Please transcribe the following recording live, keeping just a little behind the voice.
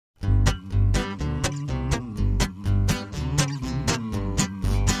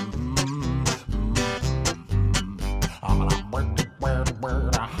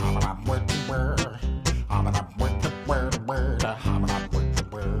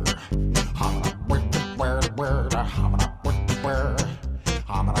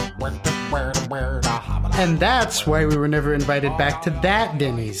And that's why we were never invited back to that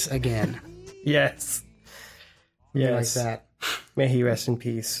Denny's again. Yes. Yes. Like that. May he rest in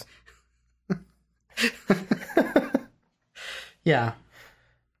peace. Yeah.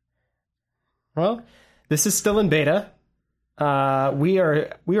 Well, this is still in beta. We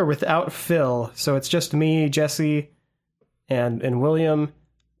are without Phil, so it's just me, Jesse, and William,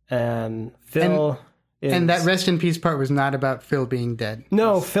 and Phil. And that rest in peace part was not about Phil being dead.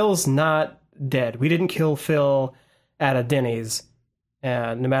 No, Phil's not dead. We didn't kill Phil at a Denny's,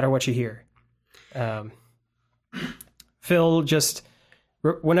 no matter what you hear. Phil just,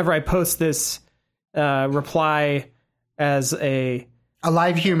 whenever I post this, reply as a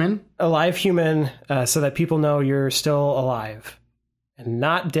live human, so that people know you're still alive and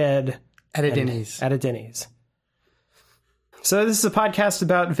not dead at a Denny's. So this is a podcast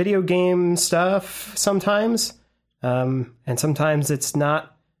about video game stuff sometimes, and sometimes it's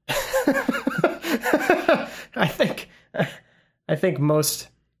not. I think most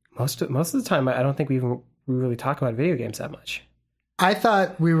of the time I don't think we really talk about video games that much. I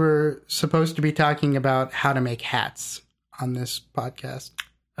thought we were supposed to be talking about how to make hats on this podcast.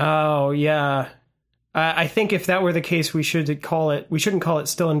 Oh yeah, I think if that were the case, we shouldn't call it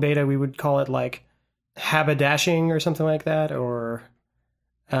still in beta. We would call it like haberdashing or something like that, or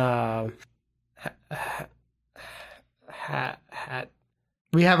hat.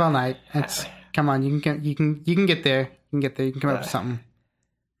 We have all night. Come on, you can get there. You can come up with something.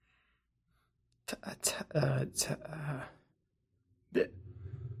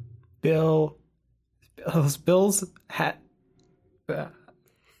 Bill's hat.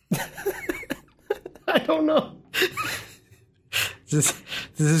 I don't know. This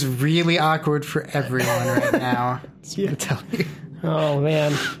is really awkward for everyone right now. Just yeah. to tell you. Oh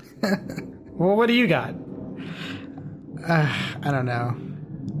man. Well, what do you got? I don't know.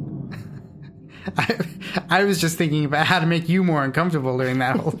 I was just thinking about how to make you more uncomfortable during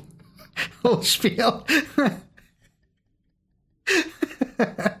that whole spiel.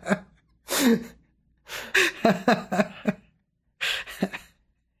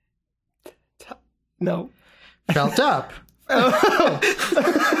 No. Felt up.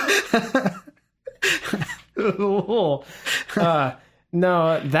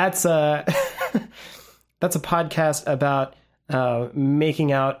 No, that's a podcast about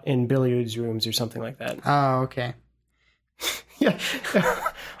making out in billiards rooms or something like that. Oh, okay. Yeah.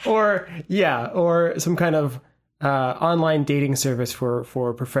 or some kind of online dating service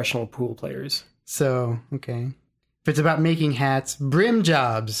for professional pool players. So, okay. If it's about making hats, Brim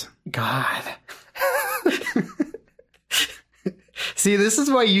Jobs. God. See, this is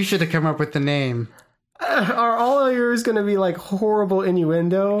why you should have come up with the name. Are all of yours going to be like horrible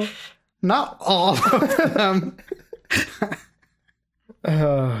innuendo? Not all of them.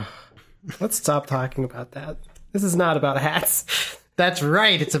 Let's stop talking about that. This is not about hats. That's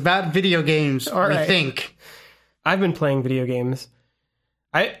right. It's about video games, all right. We think. I've been playing video games.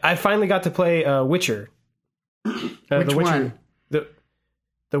 I finally got to play Witcher. Which one? The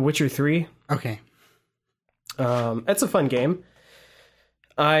Witcher 3. Okay. It's a fun game.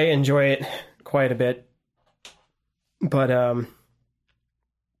 I enjoy it quite a bit. But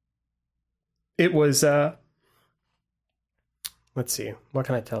it was let's see. What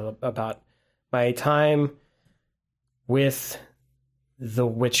can I tell about my time with The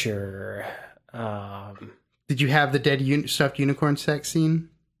Witcher? Did you have the dead stuffed unicorn sex scene?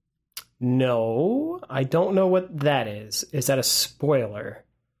 No, I don't know what that is. Is that a spoiler?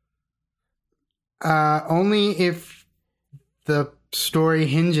 Only if the story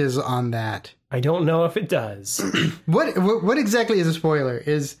hinges on that. I don't know if it does. What exactly is a spoiler?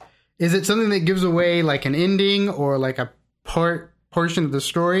 Is it something that gives away like an ending or like a portion of the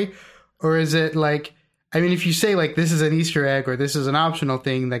story? Or is it like, I mean, if you say like this is an Easter egg or this is an optional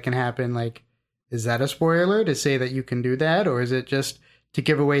thing that can happen, like, is that a spoiler to say that you can do that? Or is it just to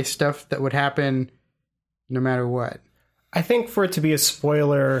give away stuff that would happen no matter what? I think for it to be a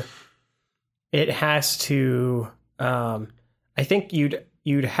spoiler, it has to, I think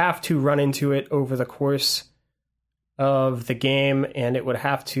you'd have to run into it over the course of the game, and it would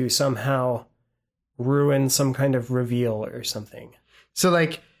have to somehow ruin some kind of reveal or something. So,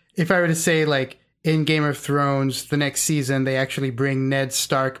 like, if I were to say, like, in Game of Thrones, the next season, they actually bring Ned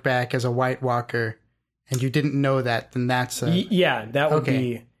Stark back as a White Walker, and you didn't know that, then that's a... Yeah, that would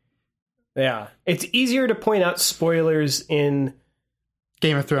be... Yeah. It's easier to point out spoilers in...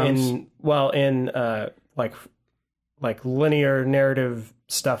 Game of Thrones. In like linear narrative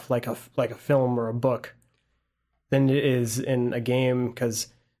stuff, like a film or a book, than it is in a game, because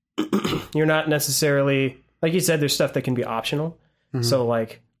you're not necessarily like you said, there's stuff that can be optional. So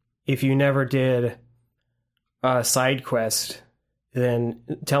like if you never did a side quest, then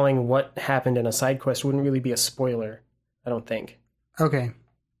telling what happened in a side quest wouldn't really be a spoiler, I don't think. Okay.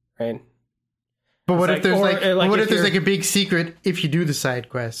 Right? But what It's if there's what if there's you're- like a big secret if you do the side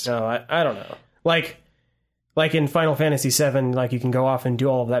quest? No, I don't know. Like in Final Fantasy VII, like you can go off and do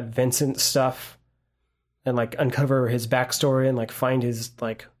all of that Vincent stuff and like uncover his backstory and like find his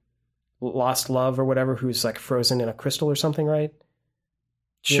like lost love or whatever, who's like frozen in a crystal or something, right?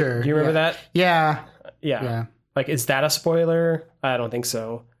 Sure. Do you remember that? Yeah. Yeah. Yeah. Like, is that a spoiler? I don't think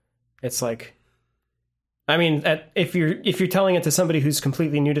so. It's like, I mean, if you're telling it to somebody who's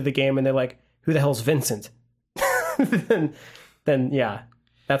completely new to the game and they're like, "Who the hell's Vincent?" then yeah,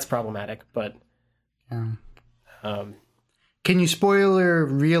 that's problematic. But Yeah. um, Can you spoiler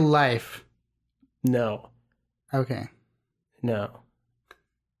real life? no, Okay. no.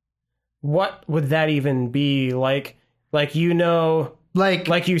 What would that even be like? Like you know,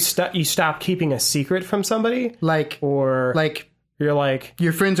 Like you stop keeping a secret from somebody, or like you're like,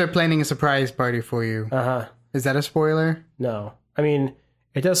 your friends are planning a surprise party for you. Is that a spoiler? No. I mean,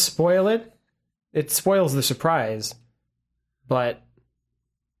 it does spoil it. It spoils the surprise, but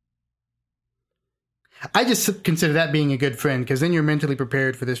I just consider that being a good friend because then you're mentally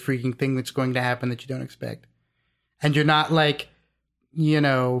prepared for this freaking thing that's going to happen that you don't expect. And you're not like,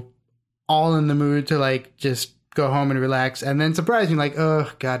 all in the mood to like just go home and relax and then surprise me like,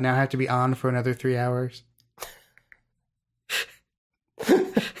 oh God, now I have to be on for another 3 hours.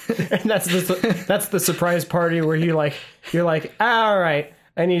 and that's the surprise party where you're like, all right,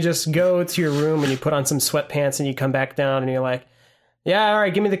 and you just go to your room and you put on some sweatpants and you come back down and you're like, yeah, all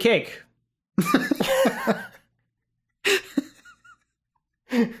right, give me the cake.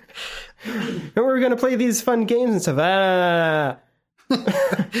 And we're gonna play these fun games and stuff. I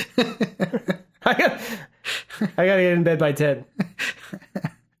gotta get in bed by 10.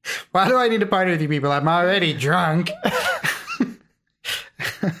 Why do I need to party with you people? I'm already drunk.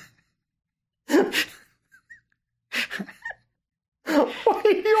 Why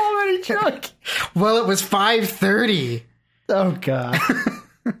are you already drunk? Well, it was 5:30. Oh God.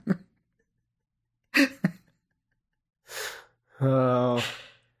 Oh.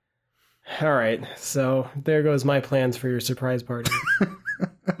 All right. So there goes my plans for your surprise party.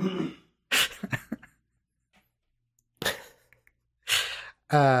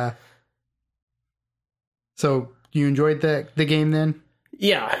 So you enjoyed the game then?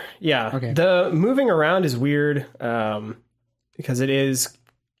 Yeah. Okay. The moving around is weird because it is.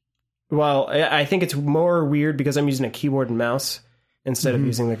 Well, I think it's more weird because I'm using a keyboard and mouse instead of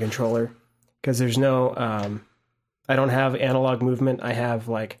using the controller because there's no. I don't have analog movement. I have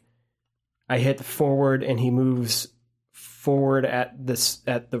I hit forward and he moves forward at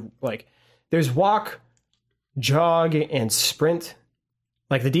the there's walk, jog, and sprint.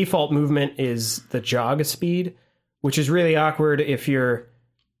 Like the default movement is the jog speed, which is really awkward if you're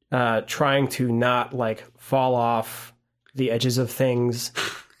trying to not fall off the edges of things.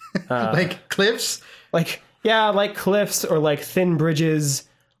 Like cliffs? Like cliffs or thin bridges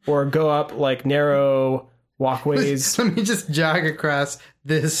or go up narrow walkways. Let me just jog across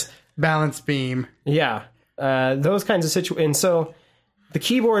this balance beam. Yeah. Those kinds of situations. And so the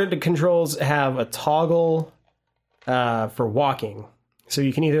keyboard controls have a toggle for walking. So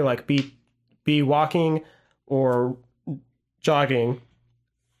you can either be walking or jogging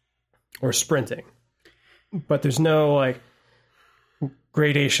or sprinting. But there's no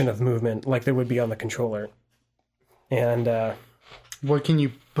gradation of movement like there would be on the controller. And what can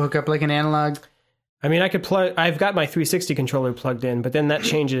you hook up like an analog? I mean, I've got my 360 controller plugged in, but then that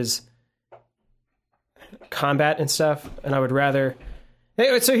changes combat and stuff, and I would rather.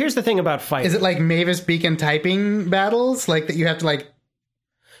 So here's the thing about fighting. Is it like Mavis Beacon typing battles, like that you have to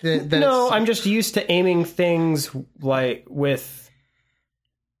No, I'm just used to aiming things with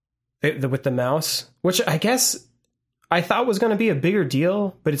the mouse, which I guess I thought was going to be a bigger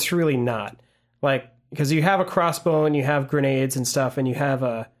deal, but it's really not. Because you have a crossbow and you have grenades and stuff, and you have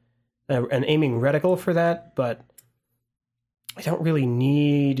an aiming reticle for that, but I don't really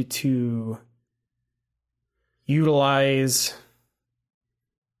need to utilize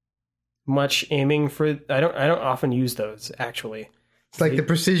much aiming for. I don't often use those actually. It's like the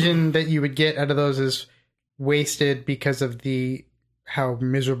precision that you would get out of those is wasted because of how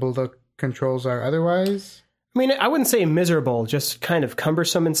miserable the controls are otherwise. I mean, I wouldn't say miserable, just kind of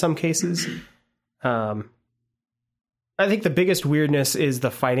cumbersome in some cases. I think the biggest weirdness is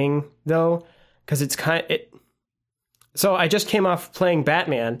the fighting, though, because it's So I just came off playing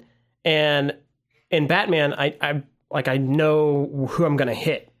Batman, and in Batman, I know who I'm going to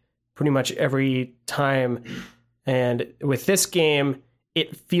hit pretty much every time. And with this game,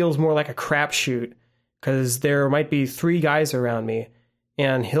 it feels more like a crapshoot because there might be 3 guys around me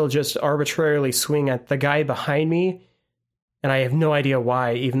and he'll just arbitrarily swing at the guy behind me. And I have no idea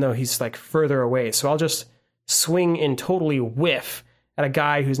why, even though he's like further away. So I'll just swing and totally whiff at a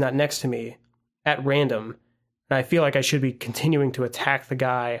guy who's not next to me at random. And I feel like I should be continuing to attack the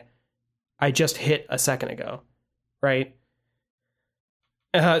guy I just hit a second ago, right?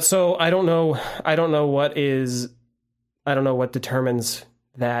 So I don't know what determines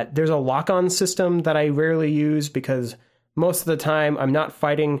that. There's a lock-on system that I rarely use because most of the time I'm not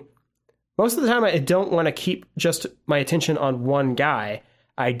fighting. Most of the time I don't want to keep just my attention on one guy.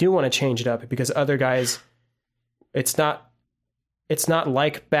 I do want to change it up because other guys, it's not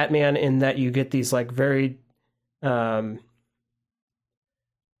like Batman in that you get these like very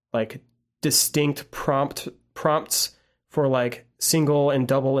like distinct prompts for like single and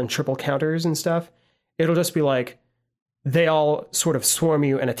double and triple counters and stuff. It'll just be like they all sort of swarm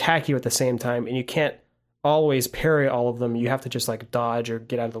you and attack you at the same time, and you can't always parry all of them. You have to just like dodge or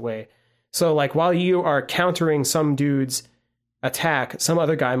get out of the way. So like while you are countering some dude's attack, some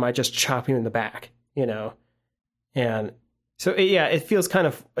other guy might just chop you in the back, you know? And so it just feels kind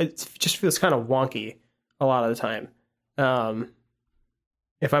of wonky a lot of the time.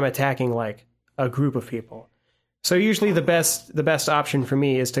 If I'm attacking like a group of people. So usually the best option for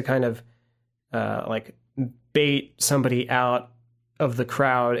me is to kind of like bait somebody out of the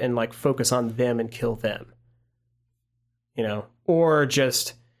crowd and like focus on them and kill them. You know, or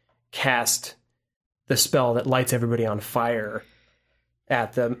just cast the spell that lights everybody on fire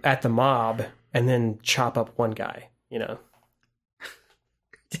at the mob and then chop up one guy, you know.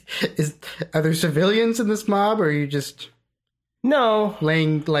 Are there civilians in this mob, or are you just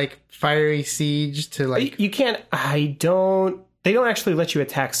laying like fiery siege to like you can't they don't actually let you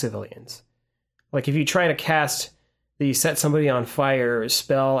attack civilians. Like if you try to cast you set somebody on fire or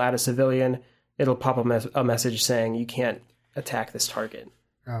spell at a civilian, it'll pop a message saying you can't attack this target.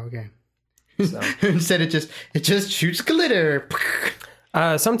 Oh, okay. So. Instead it just shoots glitter.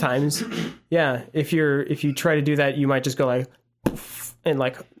 Sometimes, yeah. If you try to do that, you might just go like and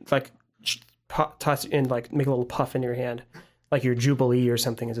like toss and like make a little puff in your hand, like your Jubilee or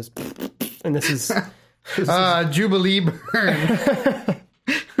something. Is just and this is Jubilee burn.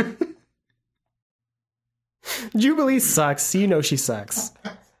 Jubilee sucks. You know she sucks.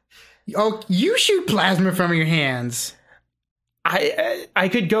 Oh, you shoot plasma from your hands. I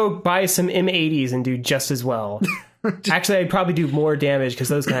could go buy some M80s and do just as well. Actually, I'd probably do more damage because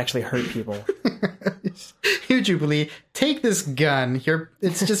those can actually hurt people. Here, Jubilee, take this gun.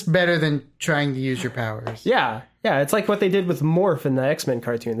 It's just better than trying to use your powers. Yeah. It's like what they did with Morph in the X-Men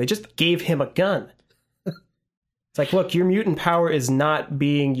cartoon. They just gave him a gun. It's like, look, your mutant power is not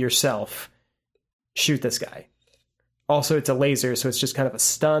being yourself. Shoot this guy. Also, it's a laser, so it's just kind of a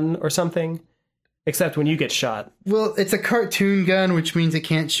stun or something. Except when you get shot. Well, it's a cartoon gun, which means it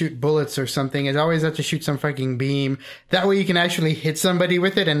can't shoot bullets or something. It always has to shoot some fucking beam. That way you can actually hit somebody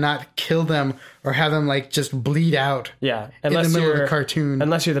with it and not kill them or have them, like, just bleed out. Yeah. In the middle of the cartoon.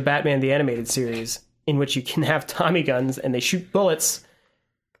 Unless you're the Batman the Animated Series, in which you can have Tommy guns and they shoot bullets.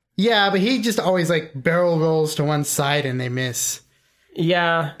 Yeah, but he just always, like, barrel rolls to one side and they miss.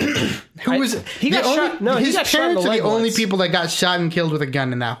 Yeah. He got shot. No, his parents are the only people that got shot and killed with a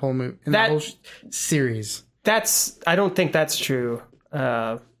gun in that whole movie, that whole series. I don't think that's true.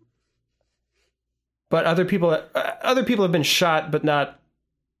 But other people have been shot, but not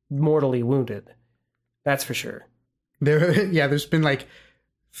mortally wounded. That's for sure. There's been like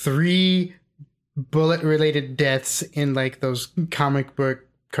 3 bullet-related deaths in like those comic book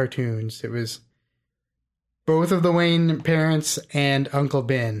cartoons. It was both of the Wayne parents and Uncle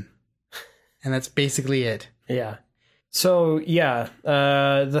Ben. And that's basically it. Yeah. So, yeah.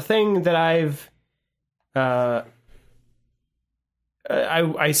 The thing that I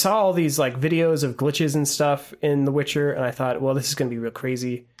saw all these like videos of glitches and stuff in The Witcher, and I thought, well, this is going to be real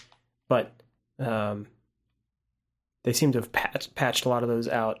crazy. But they seem to have patched a lot of those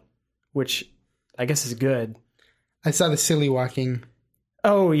out, which I guess is good. I saw the silly walking.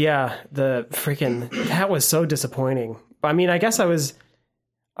 Oh, yeah. That was so disappointing. I mean, I guess I was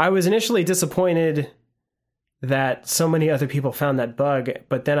initially disappointed that so many other people found that bug,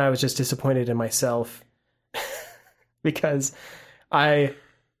 but then I was just disappointed in myself because I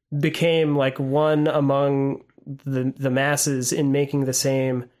became like one among the masses in making the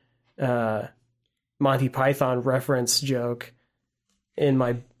same Monty Python reference joke in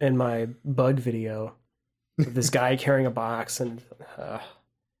my bug video. This guy carrying a box and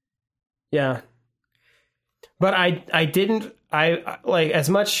yeah. But I didn't like as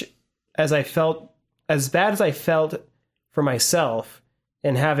much as bad as I felt for myself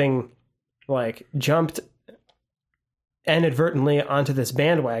and having like jumped inadvertently onto this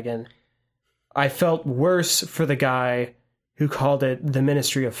bandwagon, I felt worse for the guy who called it the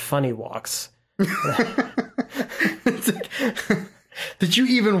Ministry of Funny Walks. Did you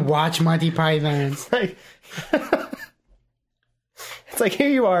even watch Monty Python? It's like here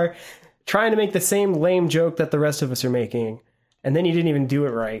you are trying to make the same lame joke that the rest of us are making, and then you didn't even do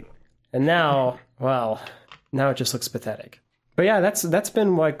it right. And now, well, now it just looks pathetic. But yeah, that's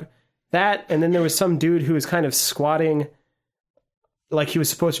been like that. And then there was some dude who was kind of squatting, like he was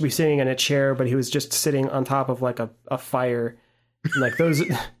supposed to be sitting in a chair, but he was just sitting on top of like a fire. Like those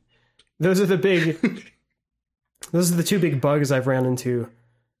are the two big bugs I've ran into.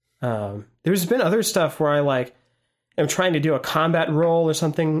 There's been other stuff where I like am trying to do a combat roll or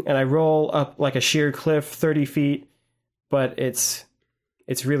something, and I roll up like a sheer cliff 30 feet, but it's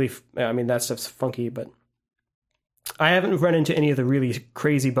really, I mean, that stuff's funky, but I haven't run into any of the really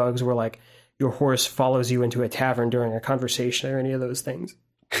crazy bugs where like your horse follows you into a tavern during a conversation or any of those things.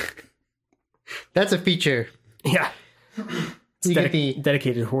 That's a feature. Yeah.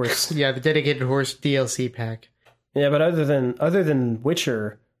 Dedicated horse. Yeah, the dedicated horse DLC pack. Yeah, but other than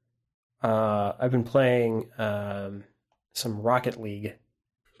Witcher, I've been playing some Rocket League,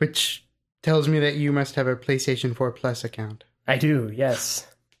 which tells me that you must have a PlayStation 4 Plus account. I do, yes.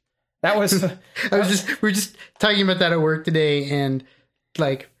 That was we were just talking about that at work today, and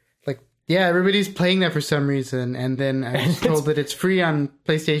like yeah, everybody's playing that for some reason, and then I was told that it's free on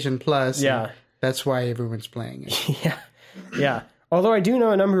PlayStation Plus. Yeah, that's why everyone's playing it. Yeah. Although I do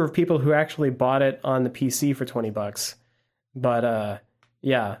know a number of people who actually bought it on the PC for $20, but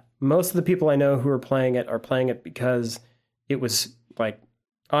yeah, most of the people I know who are playing it because it was like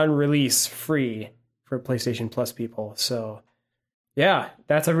on release free for PlayStation Plus people. So yeah,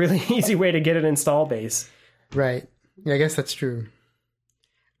 that's a really easy way to get an install base. Right. Yeah, I guess that's true.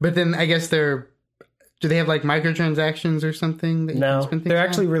 But then I guess do they have like microtransactions or something? That no, they're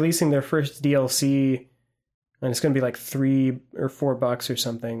actually releasing their first DLC, and it's going to be like $3 or $4 or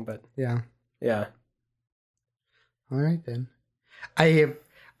something. But yeah. All right then. I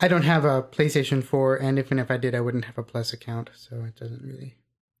don't have a PlayStation 4, and even if I did, I wouldn't have a Plus account, so it doesn't really.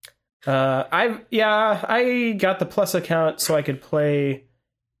 I got the Plus account so I could play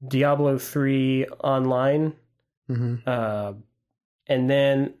Diablo 3 online. Mm-hmm. And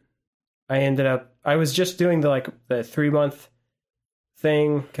then I was just doing the 3-month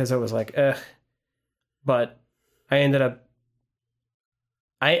thing because I was like, but I ended up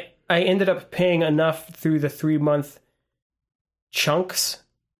paying enough through the 3-month chunks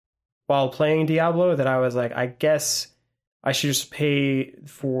while playing Diablo that I was like, I guess I should just pay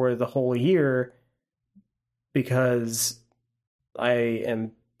for the whole year because I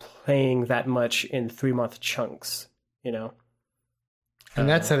am playing that much in 3-month chunks, you know? And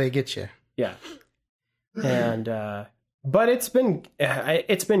that's how they get you. Yeah. And, but it's been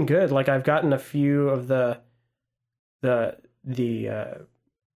good. Like I've gotten a few of the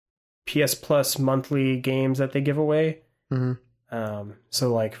PS Plus monthly games that they give away. Mm-hmm.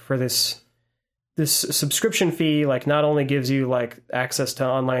 So like for this subscription fee, like not only gives you like access to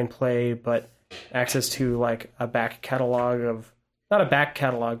online play, but access to like a back catalog of, not a back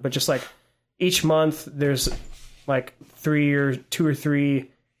catalog, but just like each month there's like 2 or 3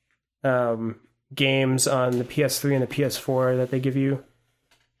 games on the PS3 and the PS4 that they give you.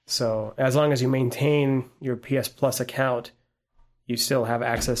 So as long as you maintain your PS Plus account, you still have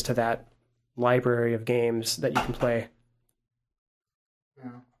access to that library of games that you can play.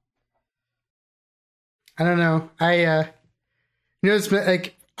 I don't know. It's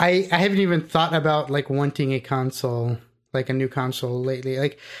like I haven't even thought about like wanting a console, like a new console lately.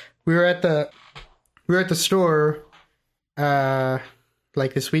 Like we were at the store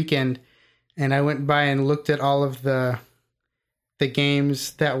like this weekend, and I went by and looked at all of the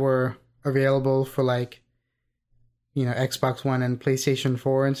games that were available for like, you know, Xbox One and PlayStation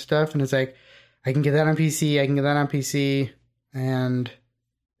 4 and stuff, and it's like I can get that on PC, and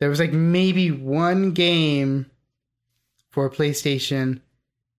there was like maybe one game for PlayStation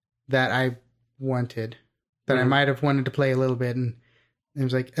that I wanted, that I might have wanted to play a little bit, and it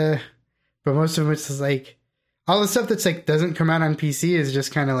was like, but most of it's like all the stuff that's like doesn't come out on PC is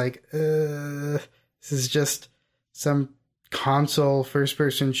just kind of like, this is just some console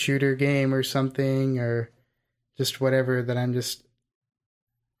first-person shooter game or something, or just whatever that I'm just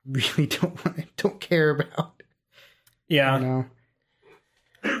really don't care about. Yeah. You know?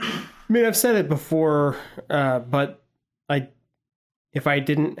 I mean, I've said it before, but if I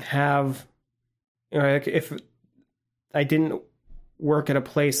didn't have, if I didn't work at a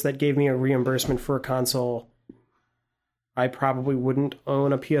place that gave me a reimbursement for a console, I probably wouldn't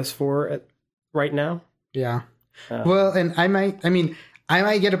own a PS4 right now. Yeah. Well, and I might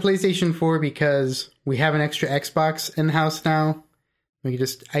get a PlayStation 4 because we have an extra Xbox in house now. I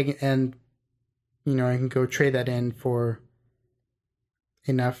can go trade that in for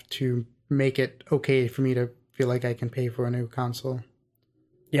enough to make it okay for me to feel like I can pay for a new console.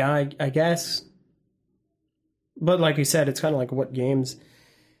 Yeah, I guess. But like you said, it's kind of like, what games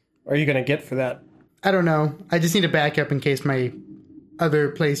are you going to get for that? I don't know. I just need a backup in case my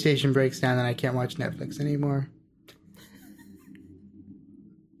other PlayStation breaks down and I can't watch Netflix anymore.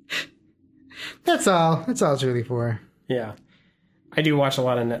 That's all. That's all it's really for. Yeah. I do watch a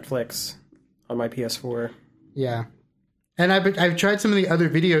lot of Netflix on my PS4. Yeah. And I've tried some of the other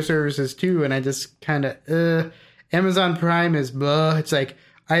video services too, and I just kind of, Amazon Prime is blah. It's like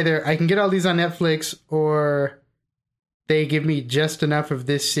either I can get all these on Netflix or they give me just enough of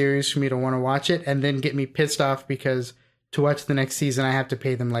this series for me to want to watch it and then get me pissed off because to watch the next season, I have to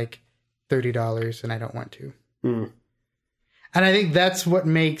pay them like $30 and I don't want to. Mm. And I think that's what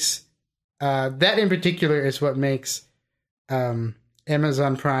makes, that in particular is what makes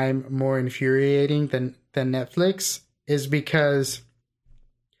Amazon Prime more infuriating than Netflix, is because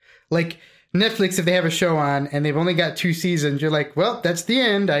like Netflix, if they have a show on and they've only got 2 seasons, you're like, well, that's the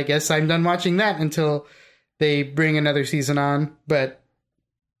end. I guess I'm done watching that until they bring another season on. But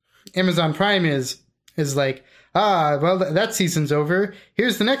Amazon Prime is like, well, that season's over.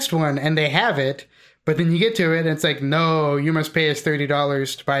 Here's the next one. And they have it. But then you get to it and it's like, no, you must pay us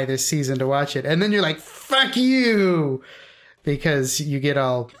 $30 to buy this season to watch it. And then you're like, fuck you. Because you get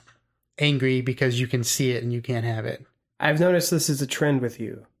all angry because you can see it and you can't have it. I've noticed this is a trend with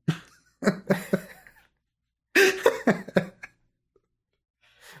you.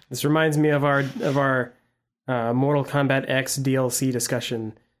 This reminds me of our Mortal Kombat X DLC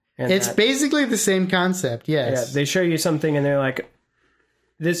discussion. And it's basically the same concept, yes. Yeah, they show you something and they're like,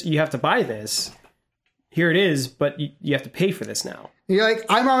 "This, you have to buy this. Here it is, but you have to pay for this now." You're like,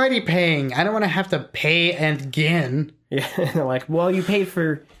 I'm already paying. I don't want to have to pay again. Yeah, and they're like, "Well, you paid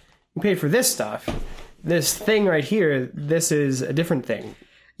for this stuff. This thing right here, this is a different thing."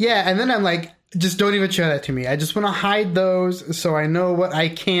 Yeah, and then I'm like, just don't even show that to me. I just want to hide those so I know what I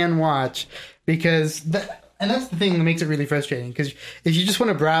can watch. Because, and that's the thing that makes it really frustrating. Because if you just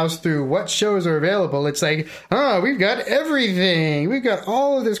want to browse through what shows are available, it's like, oh, we've got everything. We've got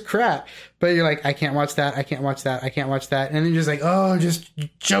all of this crap. But you're like, I can't watch that. I can't watch that. I can't watch that. And then you're just like, oh, just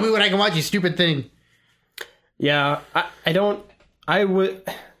show me what I can watch, you stupid thing. Yeah, I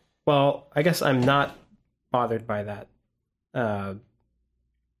guess I'm not bothered by that.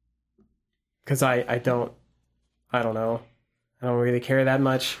 Because I don't know. I don't really care that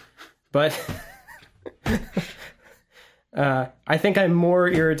much. But I think I'm more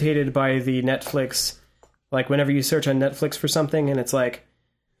irritated by the Netflix, like whenever you search on Netflix for something and it's like,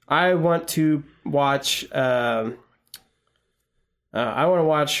 I want to watch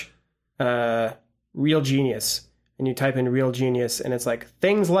Real Genius. And you type in Real Genius and it's like,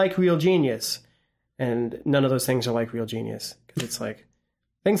 things like Real Genius. And none of those things are like Real Genius. Because it's like,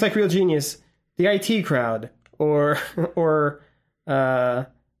 things like Real Genius, The IT Crowd, or that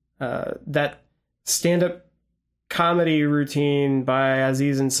stand-up comedy routine by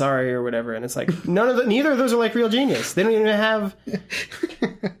Aziz Ansari or whatever, and it's like neither of those are like Real Genius. They don't even have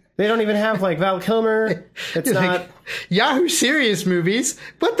like Val Kilmer. It's You're not like, Yahoo Serious Movies.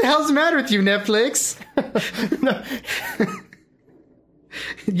 What the hell's the matter with you, Netflix? No.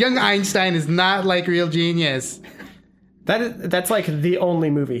 Young Einstein is not like Real Genius. That's like the only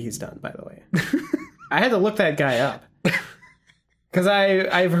movie he's done, by the way. I had to look that guy up because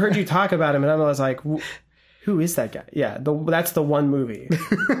I've heard you talk about him, and I was like, "Who is that guy?" Yeah, that's the one movie.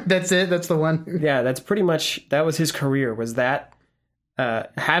 That's it. That's the one. Yeah, that's pretty much that was his career. Was that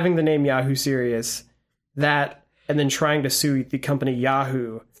having the name Yahoo Serious, that, and then trying to sue the company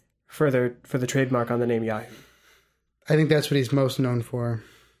Yahoo for the trademark on the name Yahoo. I think that's what he's most known for.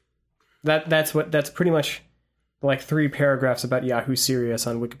 That's pretty much like 3 paragraphs about Yahoo Serious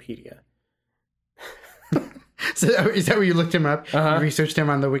on Wikipedia. So is that where you looked him up? Uh-huh. You researched him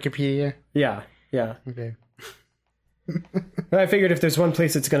on the Wikipedia? Yeah. Okay. I figured if there's one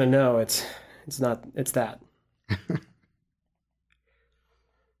place it's going to know, it's that.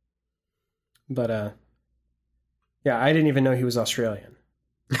 But yeah, I didn't even know he was Australian.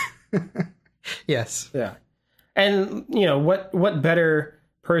 Yes. Yeah. And what better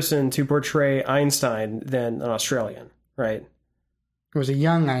person to portray Einstein than an Australian, right? It was a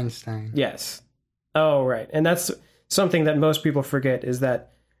young Einstein. Yes. Oh, right. And that's something that most people forget, is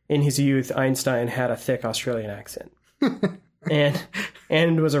that in his youth, Einstein had a thick Australian accent.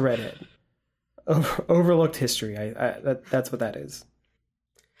 and was a redhead. Overlooked history. That's what that is.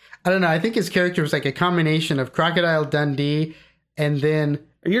 I don't know. I think his character was like a combination of Crocodile Dundee and then...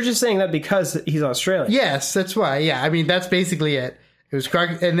 You're just saying that because he's Australian. Yes, that's why. Yeah, I mean, that's basically it. It was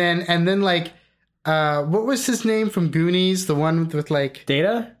and then like, what was his name from Goonies? The one with like...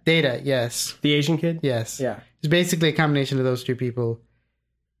 Data? Data, yes. The Asian kid? Yes. Yeah. It's basically a combination of those two people.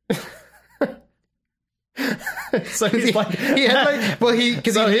 So he's like... he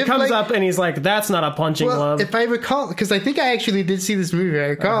comes up and he's like, that's not a punching glove. If I recall, because I think I actually did see this movie. I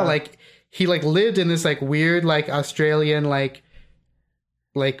recall, like, he like lived in this like weird like Australian like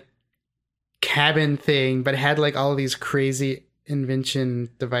cabin thing, but had like all these crazy invention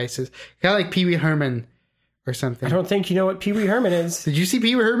devices, kind of like Pee Wee Herman or something. I don't think you know what Pee Wee Herman is. Did you see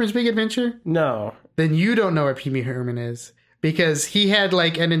Pee Wee Herman's Big Adventure? No. Then you don't know what Pee Wee Herman is, because he had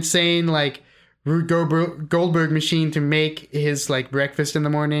like an insane like Rube Goldberg machine to make his like breakfast in the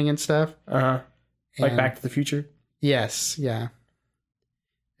morning and stuff. Like Back to the Future. Yes, yeah.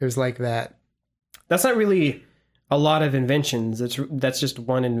 It was like that. That's not really a lot of inventions. That's just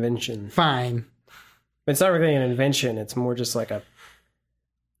one invention. Fine. It's not really an invention. It's more just like a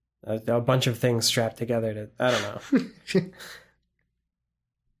bunch of things strapped together to, I don't know.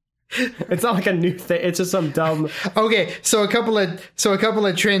 It's not like a new thing. It's just some dumb... Okay, so a couple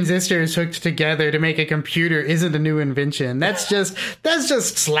of transistors hooked together to make a computer isn't a new invention. That's just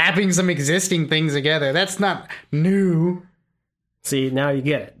slapping some existing things together. That's not new. See, now you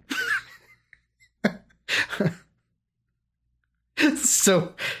get it.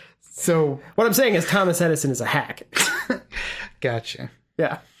 So what I'm saying is Thomas Edison is a hack. Gotcha.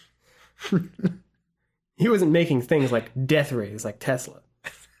 Yeah. He wasn't making things like death rays like Tesla.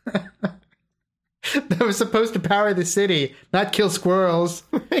 That was supposed to power the city, not kill squirrels.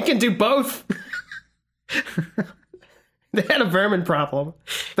 It can do both. They had a vermin problem.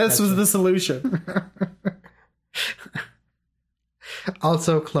 This was the solution.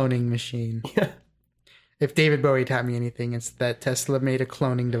 Also, cloning machine. Yeah. If David Bowie taught me anything, it's that Tesla made a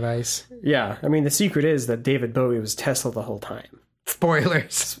cloning device. Yeah, I mean, the secret is that David Bowie was Tesla the whole time.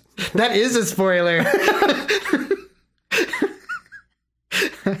 Spoilers. That is a spoiler.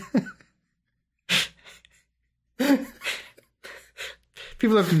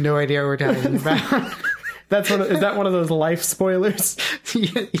 People have no idea what we're talking about. Is that one of those life spoilers?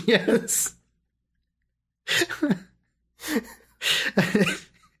 Yes.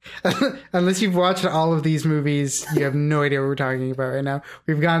 Unless you've watched all of these movies, you have no idea what we're talking about right now.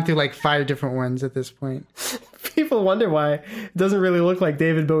 We've gone through like 5 different ones at this point. People wonder why it doesn't really look like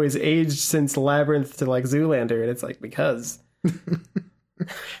David Bowie's aged since Labyrinth to like Zoolander, and it's like because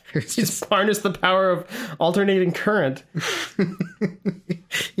he's harnessed the power of alternating current.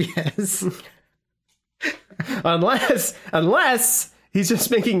 Yes. Unless he's just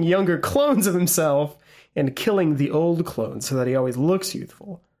making younger clones of himself and killing the old clone so that he always looks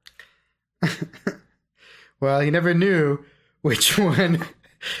youthful. Well, he never knew which one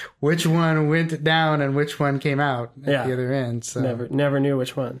went down and which one came out at the other end. So never knew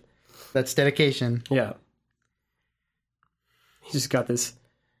which one. That's dedication. Yeah. He just got this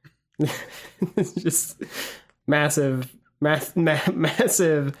just massive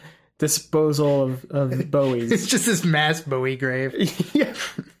disposal of Bowies. It's just this mass Bowie grave. Yeah.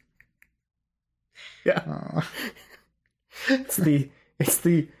 Yeah. It's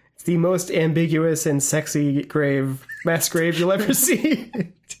the most ambiguous and sexy mass grave you'll ever see.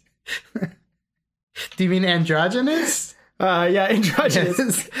 Do you mean androgynous? Yeah,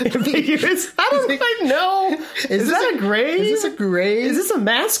 androgynous. Ambiguous. I don't quite know. Is that a grave? Is this a grave? Is this a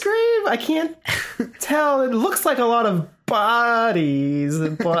mass grave? I can't tell. It looks like a lot of bodies,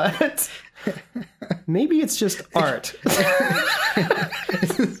 but maybe it's just art.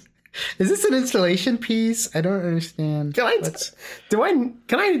 Is this an installation piece? I don't understand. Do I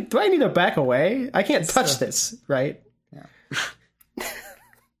need to back away? I can't touch this, right? Yeah.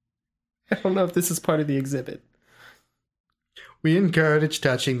 I don't know if this is part of the exhibit. We encourage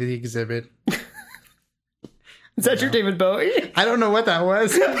touching the exhibit. Is that your David Bowie? I don't know what that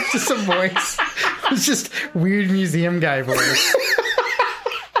was. It's just a voice. It's just weird museum guy voice.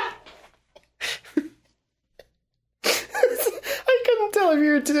 If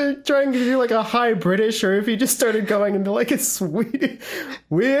you were trying to do like a high British or if you just started going into like a sweet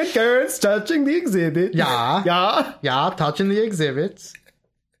weird girls touching the exhibit. Yeah, touching the exhibits.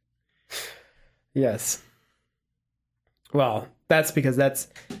 Yes. Well, that's because that's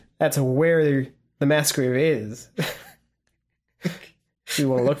where the mass grave is. You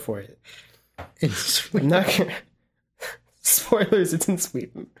want to look for it. In Sweden. I'm not gonna... Spoilers, it's in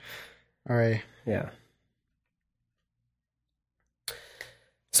Sweden. All right. Yeah.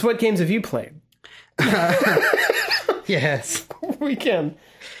 So what games have you played? Yes. We can.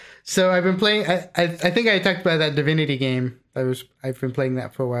 So I've been playing. I think I talked about that Divinity game. I've been playing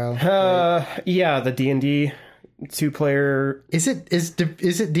that for a while. Yeah, the D&D 2-player. Is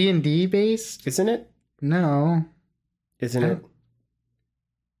it D&D based? Isn't it? No. Isn't it?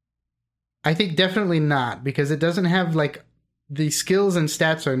 I think definitely not, because it doesn't have like the skills and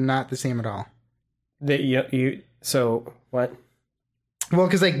stats are not the same at all. So what? Well,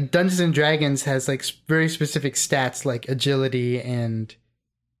 because like Dungeons and Dragons has like very specific stats like agility and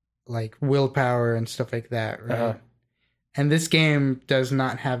like willpower and stuff like that, right? Uh-huh. And this game does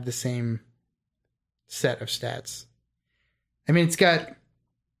not have the same set of stats. I mean, it's got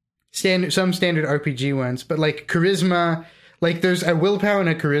some standard RPG ones, but like charisma, like there's a willpower and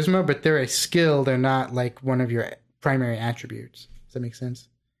a charisma, but they're a skill. They're not like one of your primary attributes. Does that make sense?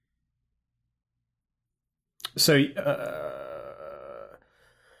 So you've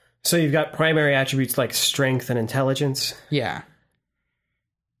got primary attributes like strength and intelligence. Yeah.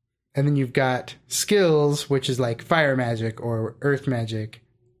 And then you've got skills, which is like fire magic or earth magic.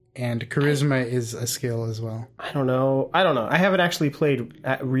 And charisma is a skill as well. I don't know. I haven't actually played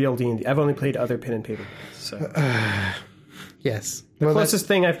real D&D. I've only played other pen and paper games. So. Yes. The closest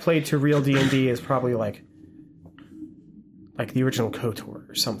thing I've played to real D&D is probably like the original KOTOR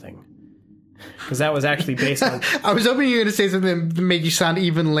or something. Because that was actually based on... I was hoping you were going to say something that made you sound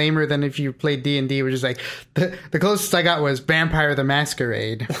even lamer than if you played D&D, which is like... The closest I got was Vampire the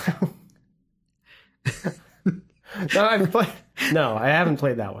Masquerade. No, I haven't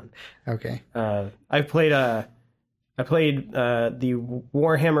played that one. Okay. I played the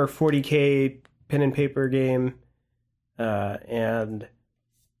Warhammer 40K pen and paper game, and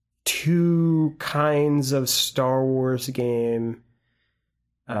 2 kinds of Star Wars game,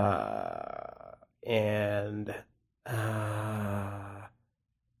 and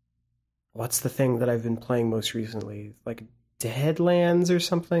what's the thing that I've been playing most recently? Like Deadlands or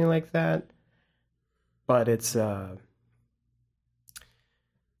something like that. But it's like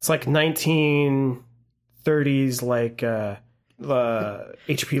 1930s, like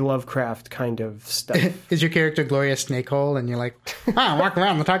H.P. Lovecraft kind of stuff. Is your character Gloria Snakehole, and you're like, walk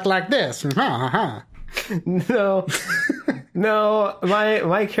around and talk like this? No, no.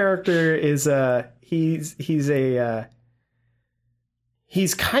 My character is he's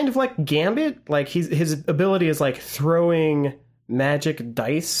kind of like Gambit. Like his ability is like throwing magic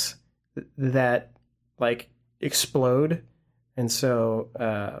dice that like explode. And so,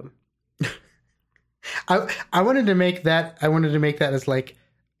 I wanted to make that. I wanted to make that as like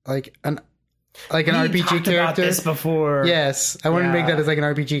an RPG character. About this before, yes, I wanted to make that as like an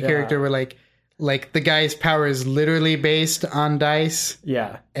RPG character where like the guy's power is literally based on dice.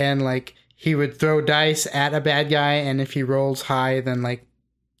 Yeah, and like he would throw dice at a bad guy, and if he rolls high, then like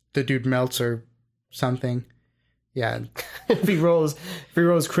the dude melts or something. Yeah, if he rolls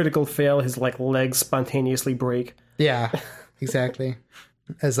critical fail, his like legs spontaneously break. Yeah. Exactly.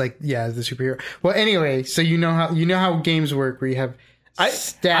 As the superhero. Well, anyway, so you know how games work, where you have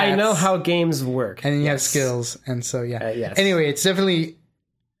stats. I know how games work, and then you have skills, and so yeah. Yes. Anyway, it's definitely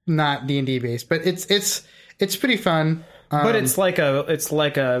not D&D based, but it's pretty fun. But it's like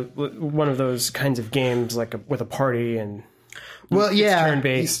a one of those kinds of games, like with a party and it's turn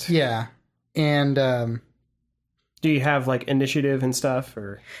based. Yeah, and do you have like initiative and stuff,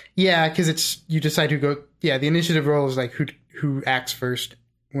 or? Yeah, because you decide who go. Yeah, the initiative roll is like who acts first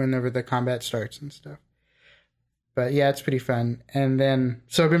whenever the combat starts and stuff. But yeah, it's pretty fun. And then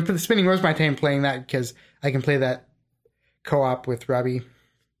so I've been spending most of my time playing that because I can play that co-op with Robbie.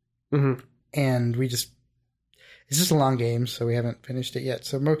 Mm-hmm. And it's just a long game, so we haven't finished it yet.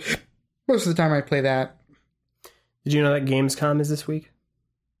 So most of the time I play that. Did you know that Gamescom is this week?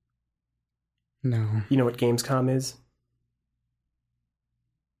 No. You know what Gamescom is?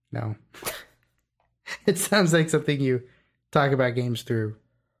 No. It sounds like something you talk about games through.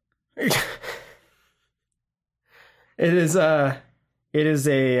 It is a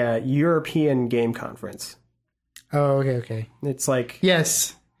European game conference. Oh, okay. It's like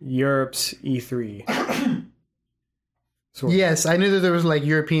yes, Europe's E3. Yes, I knew that there was like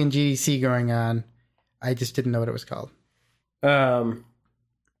European GDC going on. I just didn't know what it was called.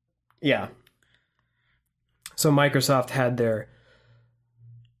 Yeah. So Microsoft had their...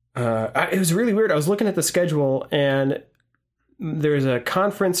 it was really weird. I was looking at the schedule, and there's a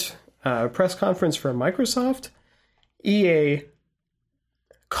conference, press conference for Microsoft, EA,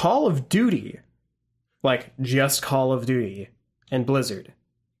 Call of Duty, like just Call of Duty, and Blizzard.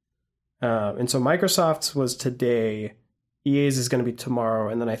 And so Microsoft's was today, EA's is going to be tomorrow,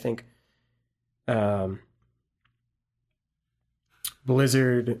 and then I think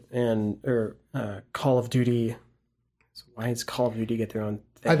Blizzard or Call of Duty. So why does Call of Duty get their own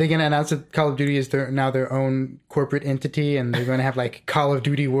thing? Are they going to announce that Call of Duty is now their own corporate entity, and they're going to have like Call of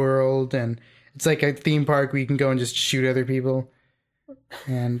Duty World, and it's like a theme park where you can go and just shoot other people?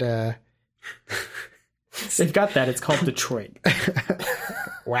 And they've got that. It's called Detroit.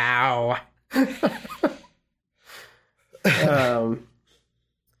 Wow.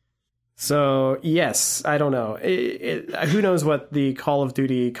 So yes, I don't know. Who knows what the Call of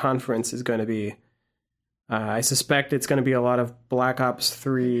Duty conference is going to be? I suspect it's going to be a lot of Black Ops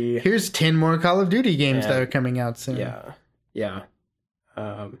 3. Here's 10 more Call of Duty games that are coming out soon. Yeah.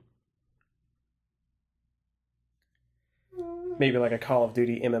 Maybe like a Call of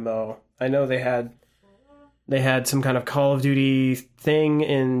Duty MMO. I know they had some kind of Call of Duty thing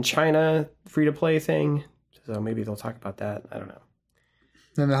in China, free-to-play thing. So maybe they'll talk about that. I don't know.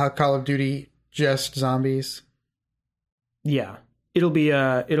 Then they'll have Call of Duty Just Zombies. Yeah, it'll be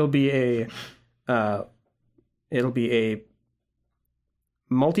a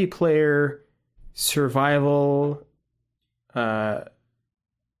multiplayer survival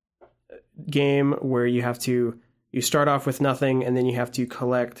game where you start off with nothing, and then you have to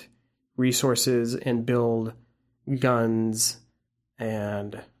collect resources and build guns,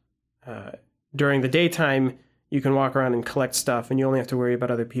 and during the daytime you can walk around and collect stuff, and you only have to worry about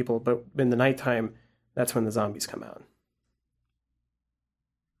other people, but in the nighttime, that's when the zombies come out.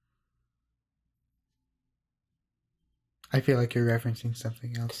 I feel like you're referencing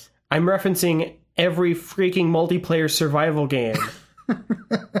something else. I'm referencing every freaking multiplayer survival game.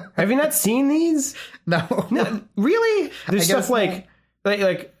 Have you not seen these? No. Really? There's stuff like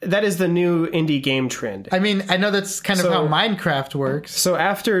that is the new indie game trend. I mean, I know that's kind of how Minecraft works. So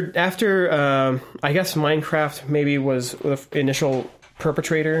after I guess Minecraft maybe was the initial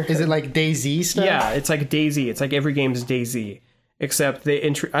perpetrator. Is it like DayZ stuff? Yeah, it's like DayZ. It's like every game's DayZ, except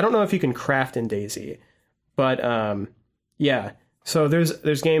I don't know if you can craft in DayZ, but yeah. So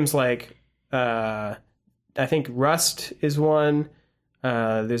there's games like I think Rust is one.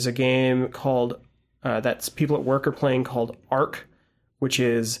 There's a game called that's people at work are playing called Ark, which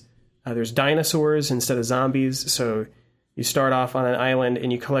is there's dinosaurs instead of zombies. So you start off on an island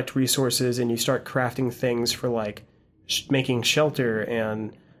and you collect resources and you start crafting things for like making shelter,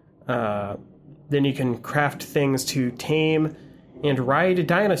 and then you can craft things to tame and ride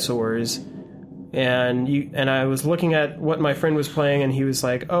dinosaurs. And I was looking at what my friend was playing, and he was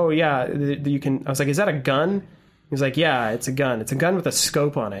like, "Oh yeah, you can." I was like, "Is that a gun?" He's like, "Yeah, it's a gun. It's a gun with a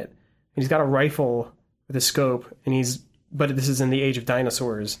scope on it. And he's got a rifle with a scope, but this is in the age of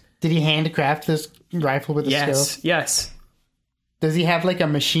dinosaurs." Did he handcraft this rifle with a scope? Yes. Does he have like a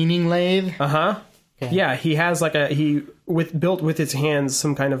machining lathe? Okay. Yeah, he has like built with his hands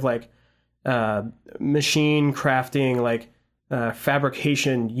some kind of like machine crafting, like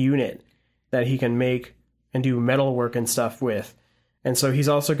fabrication unit that he can make and do metalwork and stuff with. And so he's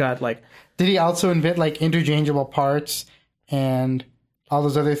also got like... Did he also invent like interchangeable parts and all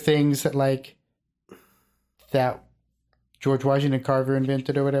those other things that George Washington Carver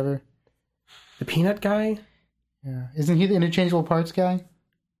invented or whatever? The peanut guy? Yeah. Isn't he the interchangeable parts guy?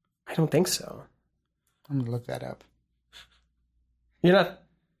 I don't think so. I'm going to look that up. You're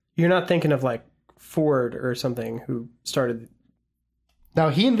not thinking of like Ford or something who started... No,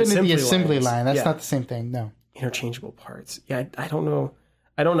 he invented the assembly line. That's not the same thing. No. Interchangeable parts. Yeah, I don't know.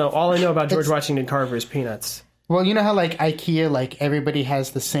 All I know about George Washington Carver is peanuts. Well, you know how like IKEA, like everybody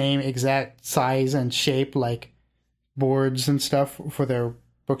has the same exact size and shape, like boards and stuff for their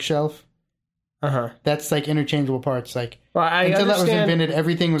bookshelf? Uh-huh. That's like interchangeable parts. Like until that was invented,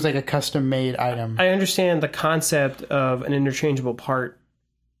 everything was like a custom made item. I understand the concept of an interchangeable part.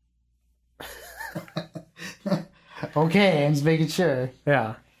 Okay, I'm just making sure.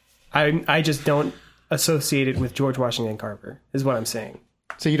 Yeah. I just don't associate it with George Washington Carver, is what I'm saying.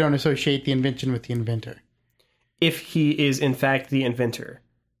 So you don't associate the invention with the inventor? If he is, in fact, the inventor.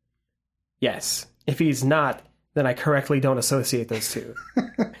 Yes. If he's not, then I correctly don't associate those two.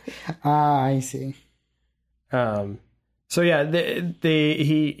 I see. So yeah,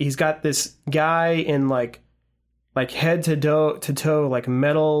 he's got this guy in like head to toe, like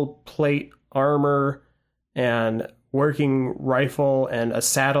metal plate armor and working rifle and a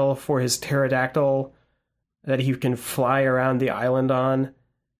saddle for his pterodactyl that he can fly around the island on.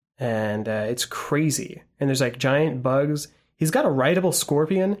 And it's crazy. And there's like giant bugs. He's got a rideable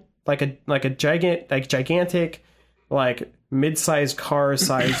scorpion, like a gigantic, like mid-sized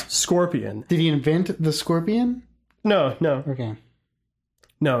car-sized scorpion. Did he invent the scorpion? No. Okay.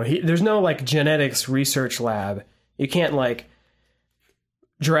 No, there's no like genetics research lab. You can't like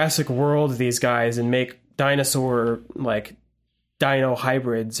Jurassic World these guys and make dinosaur like dino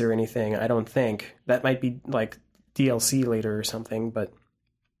hybrids or anything. I don't think that might be like DLC later or something, but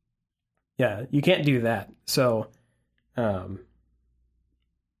yeah, you can't do that. So,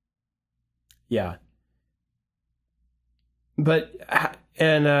 yeah. But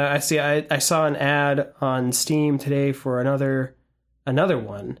and I see I saw an ad on Steam today for another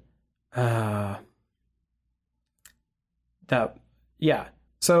one.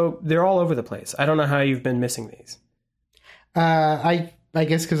 So they're all over the place. I don't know how you've been missing these. I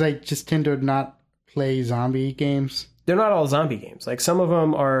guess because I just tend to not play zombie games. They're not all zombie games. Like some of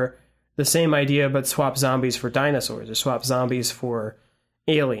them are the same idea, but swap zombies for dinosaurs, or swap zombies for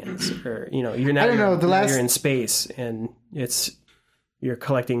aliens, or you're you're in space and you're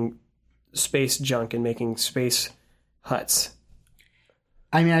collecting space junk and making space huts.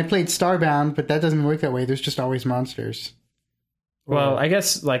 I mean, I played Starbound, but that doesn't work that way. There's just always monsters. Well, I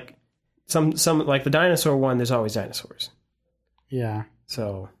guess like some like the dinosaur one, there's always dinosaurs. Yeah.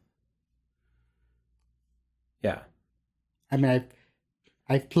 So, yeah. I mean,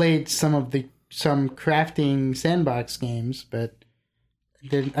 I've played some crafting sandbox games, but I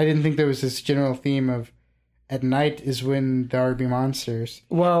didn't think there was this general theme of at night is when there would be monsters.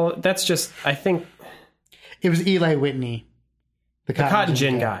 Well, that's just, I think it was Eli Whitney, the cotton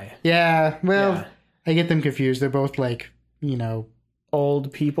gin guy. Yeah. Well, yeah. I get them confused. They're both like,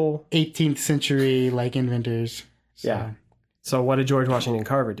 old people, 18th century like inventors. So. Yeah. So what did George Washington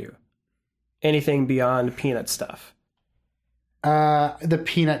Carver do? Anything beyond peanut stuff? The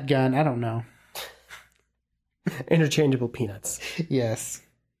peanut gun. I don't know. Interchangeable peanuts. Yes.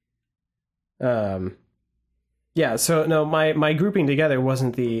 Yeah. So no, my grouping together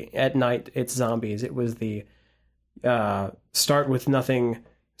wasn't the at night it's zombies. It was the start with nothing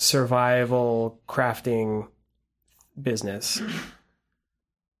survival crafting business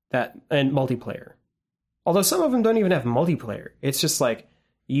and multiplayer. Although some of them don't even have multiplayer. It's just like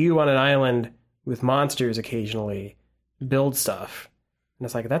you on an island with monsters occasionally build stuff. And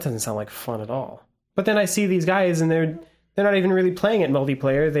it's like, that doesn't sound like fun at all. But then I see these guys and they're not even really playing it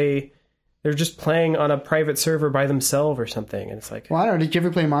multiplayer. They're just playing on a private server by themselves or something. And it's like, well, I don't know. Did you ever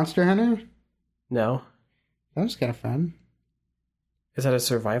play Monster Hunter? No. That was kind of fun. Is that a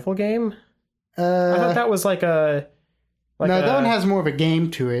survival game? I thought that was like a... that one has more of a game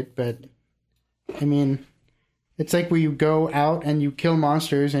to it, but I mean, it's like where you go out and you kill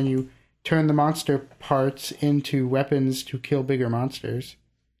monsters and you turn the monster parts into weapons to kill bigger monsters.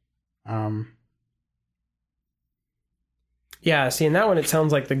 Yeah, see, in that one, it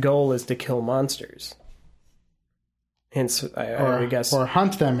sounds like the goal is to kill monsters. Hence, I guess... Or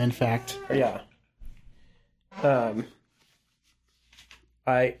hunt them, in fact. Yeah.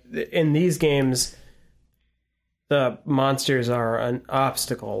 In these games, the monsters are an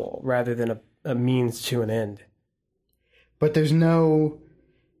obstacle rather than a means to an end. But there's no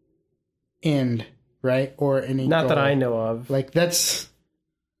end, right? Or any Not goal. that I know of. Like, that's...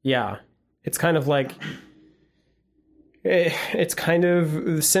 Yeah. It's kind of like... It's kind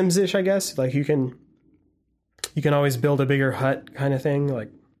of Sims-ish, I guess. Like, you can always build a bigger hut kind of thing.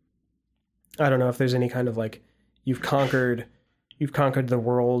 Like, I don't know if there's any kind of, like, you've conquered the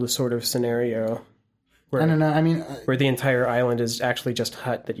world sort of scenario. I don't know. I mean... where the entire island is actually just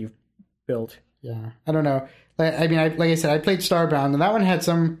hut that you've built. Yeah. I don't know. Like I said, I played Starbound, and that one had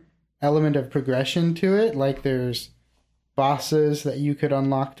some element of progression to it. Like, there's bosses that you could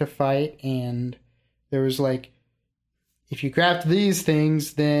unlock to fight, and there was, like, if you craft these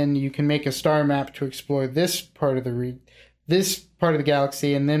things, then you can make a star map to explore this part of the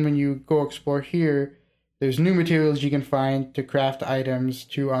galaxy, and then when you go explore here, there's new materials you can find to craft items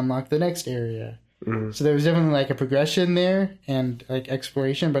to unlock the next area. Mm-hmm. So there was definitely like a progression there and like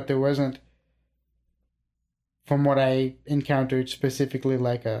exploration, but there wasn't, from what I encountered, specifically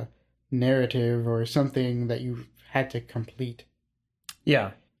like a narrative or something that you had to complete.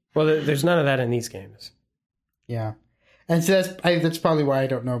 Yeah. Well, there's none of that in these games. Yeah. And so that's probably why I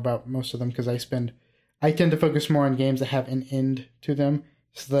don't know about most of them, because I tend to focus more on games that have an end to them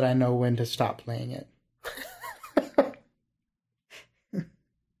so that I know when to stop playing it.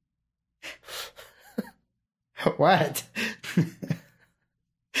 What?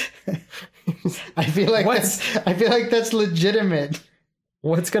 I feel like that's legitimate.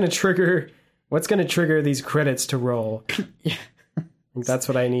 What's gonna trigger these credits to roll? Yeah. That's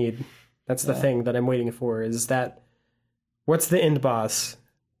what I need. That's the thing that I'm waiting for. Is that what's the end boss?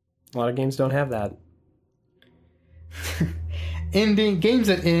 A lot of games don't have that. Games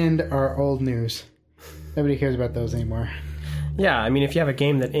that end are old news. Nobody cares about those anymore. Yeah, I mean, if you have a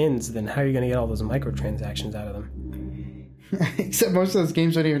game that ends, then how are you going to get all those microtransactions out of them? Except most of those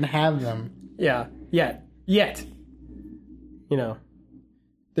games don't even have them. Yeah, yet. you know,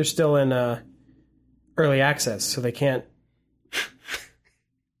 they're still in early access, so they can't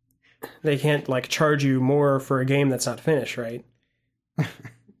like charge you more for a game that's not finished, right?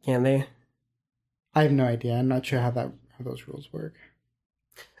 Can they? I have no idea. I'm not sure how those rules work.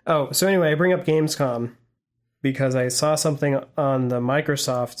 Oh, so anyway, I bring up Gamescom because I saw something on the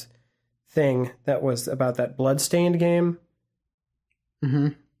Microsoft thing that was about that Bloodstained game. Mm-hmm.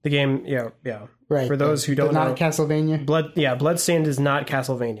 The game, yeah. Right. For those who don't know, not Castlevania. Bloodstained is not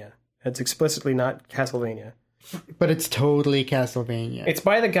Castlevania. It's explicitly not Castlevania. But it's totally Castlevania. It's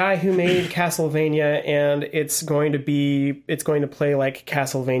by the guy who made Castlevania, and it's going to play like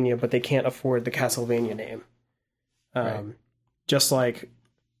Castlevania, but they can't afford the Castlevania name. Right. Just like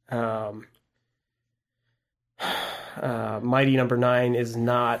Mighty Number 9 is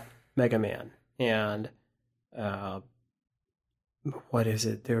not Mega Man, and what is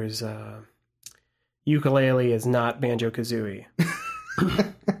it? There's Yooka-Laylee is not Banjo-Kazooie.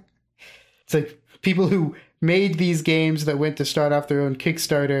 It's like people who made these games that went to start off their own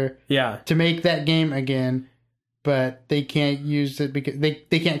Kickstarter to make that game again, but they can't use it because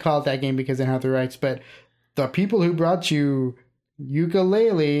they can't call it that game because they don't have the rights. But the people who brought you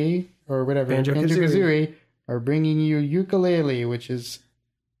Yooka-Laylee or whatever, Banjo-Kazooie, are bringing you Yooka-Laylee, which is...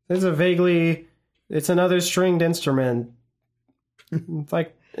 It's another stringed instrument. It's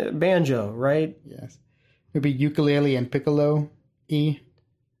like banjo, right? Yes. It'd be Yooka-Laylee and Piccolo E.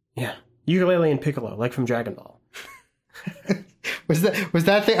 Yeah. Yooka-Laylee and Piccolo, like from Dragon Ball. Was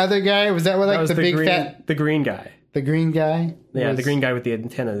that the other guy? Was that what like the big fat... The green guy. The green guy? Yeah, the green guy with the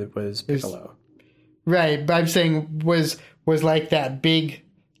antenna was Piccolo. Right, but I'm saying was like that big,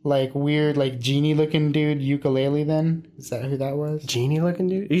 like weird, like genie looking dude Yooka-Laylee then? Is that who that was? Genie looking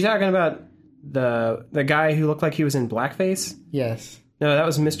dude? Are you talking about the guy who looked like he was in blackface? Yes. No, that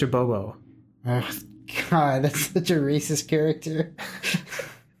was Mr. Bobo. Oh, God, that's such a racist character.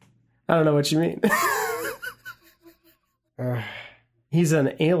 I don't know what you mean. He's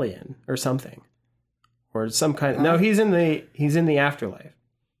an alien or something. Or some kind of... No, he's in the afterlife.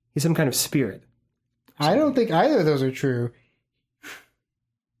 He's some kind of spirit. I don't think either of those are true.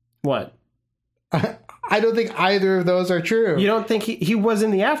 What? I don't think either of those are true. You don't think he was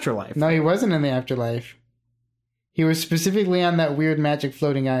in the afterlife? No, he wasn't in the afterlife. He was specifically on that weird magic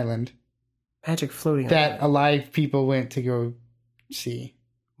floating island. Magic floating that island? alive people went to go see.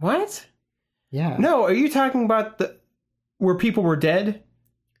 What? Yeah. No, are you talking about where people were dead?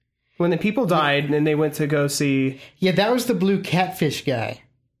 When the people died and they went to go see... Yeah, that was the blue catfish guy.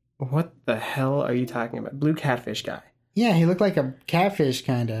 What the hell are you talking about? Blue catfish guy. Yeah, he looked like a catfish,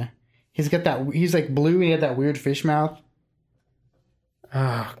 kind of. He's like blue and he had that weird fish mouth.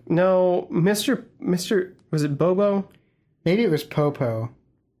 No, Mr. Was it Bobo? Maybe it was Popo.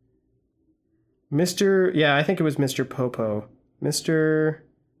 Yeah, I think it was Mr. Popo. Mr.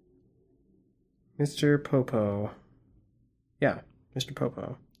 Popo. Yeah, Mr.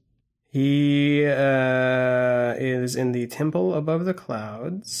 Popo. He is in the temple above the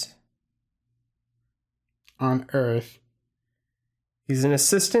clouds. On Earth. He's an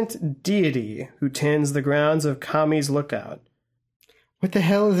assistant deity who tends the grounds of Kami's lookout. What the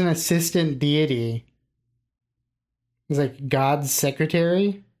hell is an assistant deity? He's like God's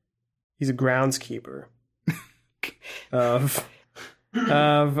secretary? He's a groundskeeper. I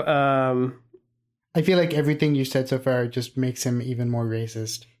feel like everything you said so far just makes him even more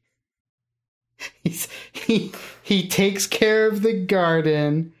racist. He takes care of the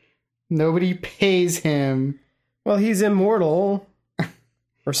garden. Nobody pays him. Well, he's immortal.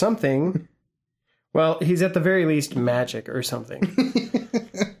 Or something. Well, he's at the very least magic or something.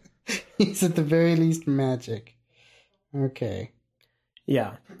 He's at the very least magic. Okay.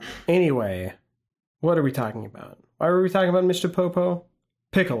 Yeah. Anyway, what are we talking about? Why were we talking about Mr. Popo?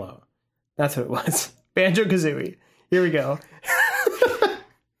 Piccolo. That's what it was. Banjo-Kazooie. Here we go.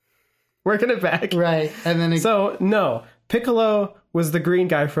 Working it back. Right. And then So, no. Piccolo was the green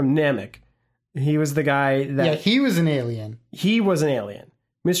guy from Namek. He was the guy that... Yeah, he was an alien. He was an alien.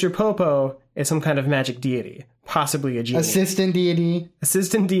 Mr. Popo is some kind of magic deity. Possibly a genie. Assistant deity.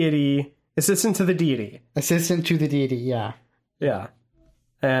 Assistant deity. Assistant to the deity. Assistant to the deity, yeah. Yeah.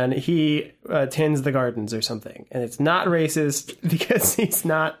 And he tends the gardens or something. And it's not racist because he's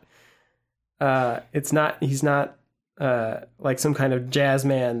not... he's not like some kind of jazz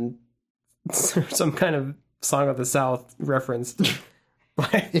man or some kind of Song of the South referenced.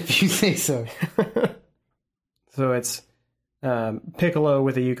 If you say so. So it's Piccolo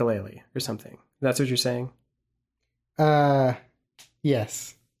with a ukulele or something. That's what you're saying?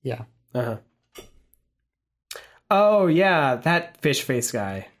 Yes. Yeah. Uh-huh. Oh, yeah, that fish face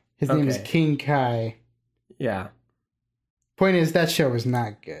guy. His name is King Kai. Yeah. Point is, that show was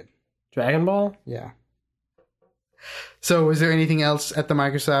not good. Dragon Ball? Yeah. So, was there anything else at the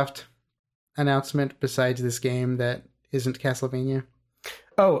Microsoft announcement besides this game that isn't Castlevania?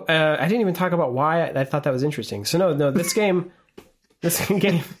 Oh, I didn't even talk about why I thought that was interesting. So no, this game, the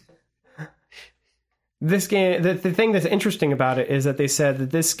thing that's interesting about it is that they said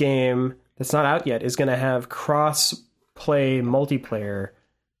that this game that's not out yet is going to have cross-play multiplayer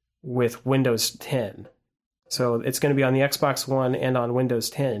with Windows 10. So it's going to be on the Xbox One and on Windows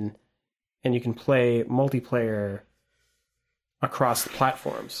 10, and you can play multiplayer across the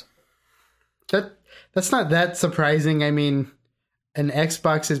platforms. That's not that surprising. I mean, an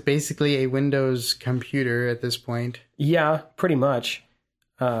Xbox is basically a Windows computer at this point. Yeah, pretty much.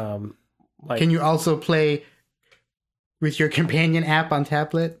 Can you also play with your companion app on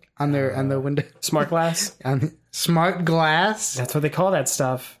tablet on the window? Smart Glass? On Smart Glass? That's what they call that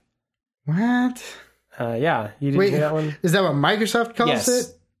stuff. What? Yeah, you didn't hear that one? Is that what Microsoft calls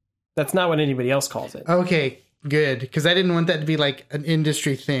it? That's not what anybody else calls it. Okay, good. Because I didn't want that to be like an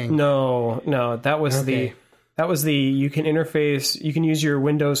industry thing. No, that was you can use your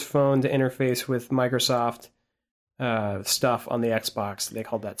Windows phone to interface with Microsoft stuff on the Xbox. They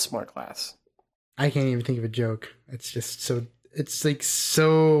called that Smart Glass. I can't even think of a joke. It's just so, it's like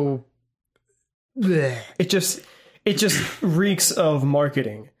so bleh. It just reeks of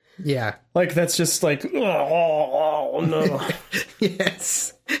marketing. Yeah. Like that's just like, oh no.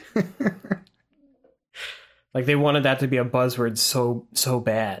 Yes. Like they wanted that to be a buzzword so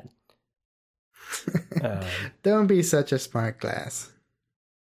bad. Don't be such a smart glass.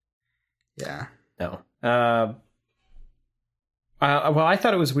 Yeah. No. Well, I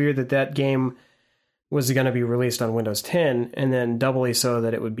thought it was weird that game was going to be released on Windows 10, and then doubly so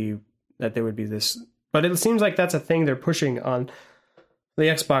that there would be this. But it seems like that's a thing they're pushing on the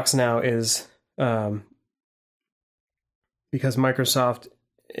Xbox now, is because Microsoft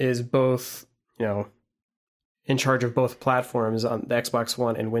is both, in charge of both platforms on the Xbox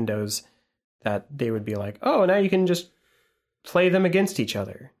One and Windows, that they would be like, oh, now you can just play them against each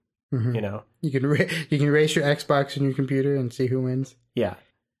other. Mm-hmm. You can race your Xbox in your computer and see who wins. Yeah,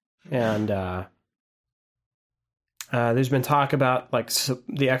 and there's been talk about like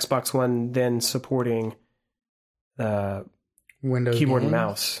the Xbox One then supporting Windows keyboard games. And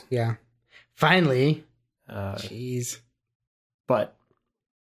mouse. Yeah, finally. Jeez, but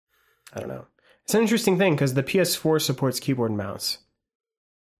I don't know. It's an interesting thing because the PS4 supports keyboard and mouse,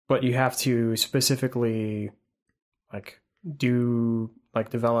 but you have to specifically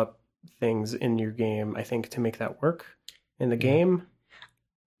develop things in your game, I think, to make that work in the game.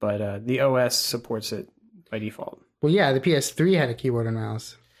 But the OS supports it by default. Well, yeah, the PS3 had a keyboard and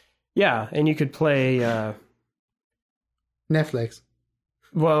mouse. Yeah, and you could play Netflix.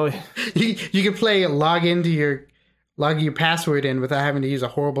 Well, you could play log your password in without having to use a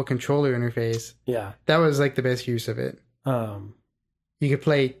horrible controller interface. Yeah, that was like the best use of it. You could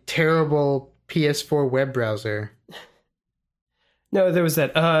play terrible PS4 web browser. No, there was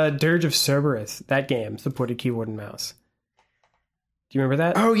that Dirge of Cerberus. That game supported keyboard and mouse. Do you remember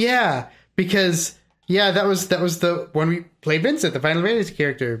that? Oh yeah, because that was the one we played Vincent, the Final Fantasy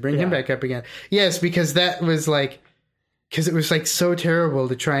character. Bring him back up again. Yes, because that was because it was so terrible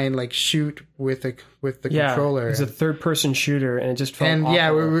to try and shoot with the controller. It was a third-person shooter, and it just felt awful. I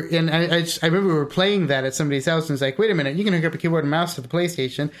remember we were playing that at somebody's house, and it's like, wait a minute, you can hook up a keyboard and mouse to the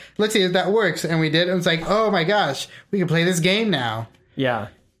PlayStation. Let's see if that works, and we did. And it's like, oh my gosh, we can play this game now. Yeah.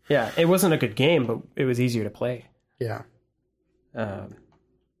 It wasn't a good game, but it was easier to play. Yeah. So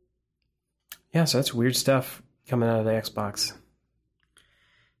that's weird stuff coming out of the Xbox.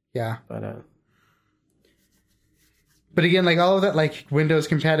 Yeah. But again, all of that, Windows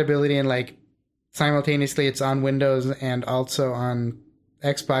compatibility and simultaneously it's on Windows and also on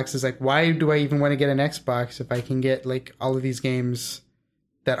Xbox is why do I even want to get an Xbox if I can get all of these games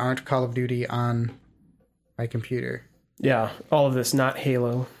that aren't Call of Duty on my computer? Yeah, all of this, not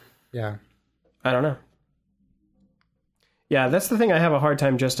Halo. Yeah. I don't know. Yeah, that's the thing I have a hard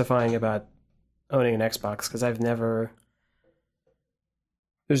time justifying about owning an Xbox, because there's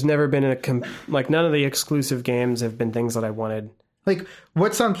never been none of the exclusive games have been things that I wanted.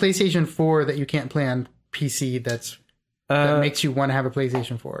 What's on PlayStation 4 that you can't play on PC that makes you want to have a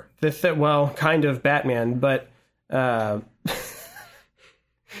PlayStation 4? Well, kind of Batman, but I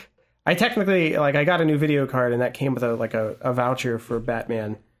technically, I got a new video card, and that came with a voucher for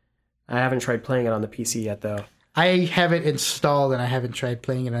Batman. I haven't tried playing it on the PC yet, though. I have it installed, and I haven't tried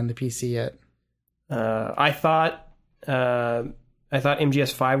playing it on the PC yet. I thought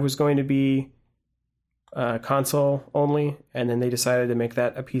MGS5 was going to be console only, and then they decided to make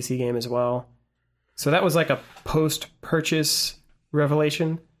that a PC game as well. So that was like a post-purchase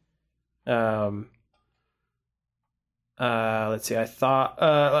revelation. Let's see. I thought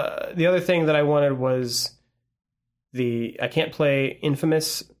the other thing that I wanted was I can't play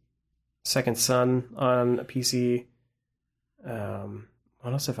Infamous Second Son on a PC.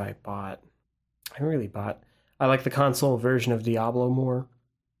 What else have I bought? I haven't really bought. I like the console version of Diablo more.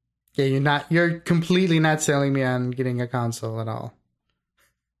 Yeah, you're completely not selling me on getting a console at all.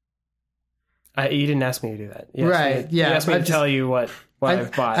 You didn't ask me to do that. Right, yeah. You asked me to tell you what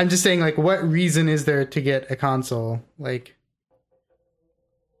I've bought. I'm just saying, like, what reason is there to get a console? Like,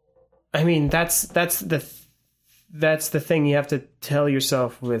 I mean, that's the thing you have to tell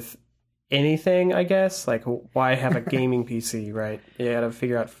yourself with anything, I guess. Like, why have a gaming PC, right? You got to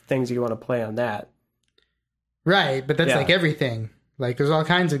figure out things you want to play on that. Right, but that's like everything. Like, there's all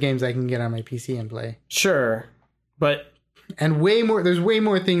kinds of games I can get on my PC and play. Sure, but... And there's way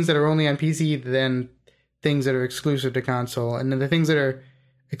more things that are only on PC than things that are exclusive to console. And then the things that are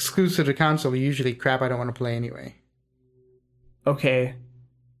exclusive to console are usually crap I don't want to play anyway. Okay.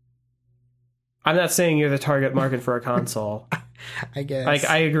 I'm not saying you're the target market for a console. I guess. Like,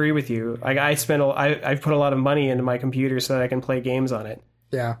 I agree with you. Like, I've put a lot of money into my computer so that I can play games on it.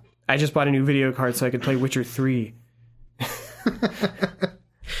 Yeah. I just bought a new video card so I could play Witcher 3.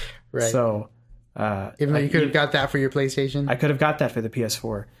 Right. So... even though you could have got that for your PlayStation? I could have got that for the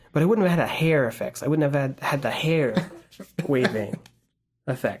PS4. But I wouldn't have had a hair effects. I wouldn't have had the hair waving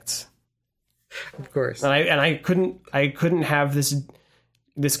effects. Of course. And I couldn't have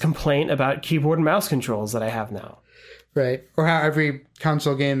this complaint about keyboard and mouse controls that I have now. Right. Or how every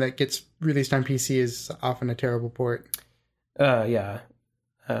console game that gets released on PC is often a terrible port. Yeah.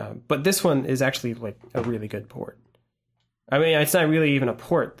 But this one is actually like a really good port. I mean, it's not really even a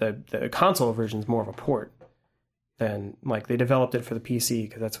port. The console version is more of a port than, like, they developed it for the PC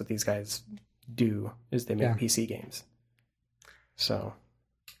because that's what these guys do, is they make PC games. So.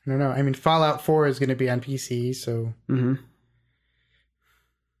 I don't know. I mean, Fallout 4 is going to be on PC, so. Mm-hmm.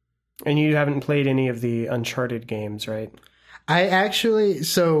 And you haven't played any of the Uncharted games, right? I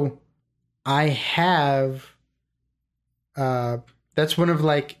have. That's one of,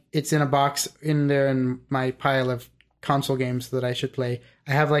 like, it's in a box in there in my pile of console games that I should play.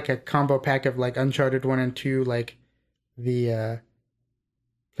 I have, like, a combo pack of, like, Uncharted 1 and 2, like the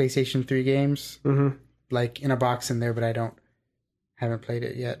PlayStation 3 games, like, in a box in there, but haven't played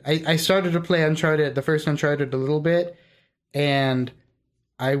it yet. I started to play the first Uncharted a little bit, and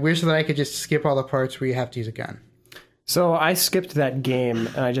I wish that I could just skip all the parts where you have to use a gun. So I skipped that game,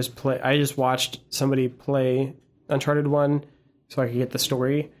 and I just watched somebody play Uncharted 1 so I could get the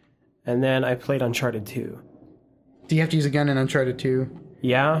story, and then I played Uncharted 2. Do you have to use a gun in Uncharted 2?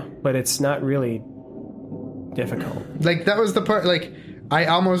 Yeah, but it's not really difficult. Like, that was the part, like, I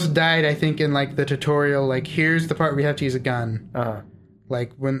almost died, I think, in, like, the tutorial, like, here's the part where you have to use a gun. Uh-huh.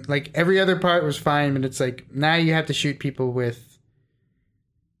 Like, when, like, every other part was fine, but it's like, now you have to shoot people with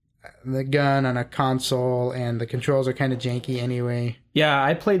the gun on a console, and the controls are kind of janky anyway. Yeah,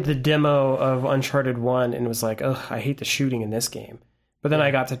 I played the demo of Uncharted 1 and was like, ugh, I hate the shooting in this game. But then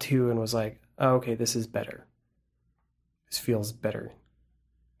I got to 2 and was like, oh, okay, this is better. This feels better.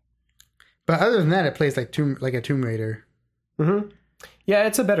 But other than that, it plays like a Tomb Raider. Mm-hmm. Yeah,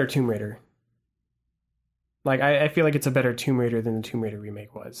 it's a better Tomb Raider. Like, I feel like it's a better Tomb Raider than the Tomb Raider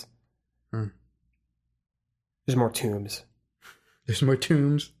remake was. There's more tombs. There's more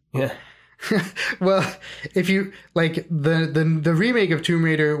tombs? Yeah. Well, if you, like, the remake of Tomb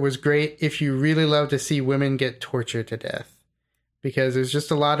Raider was great if you really love to see women get tortured to death. Because there's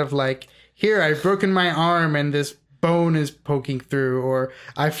just a lot of, like, here, I've broken my arm and this bone is poking through, or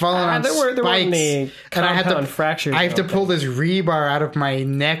I've fallen on spikes and I have to pull this rebar out of my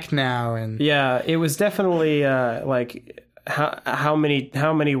neck now. And yeah, it was definitely like how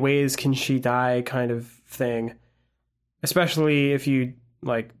many ways can she die kind of thing, especially if you,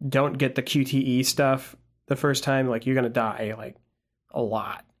 like, don't get the QTE stuff the first time. Like, you're gonna die, like, a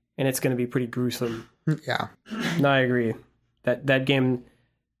lot, and it's gonna be pretty gruesome. Yeah. No, I agree. That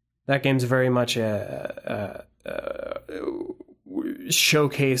game's very much a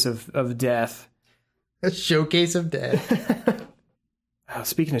showcase of death. A showcase of death.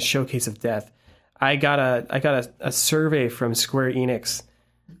 Speaking of showcase of death, I got a survey from Square Enix,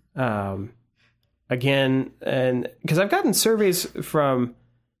 again, and because I've gotten surveys from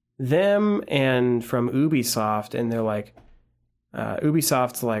them and from Ubisoft, and they're like,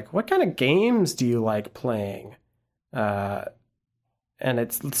 Ubisoft's like, what kind of games do you like playing? And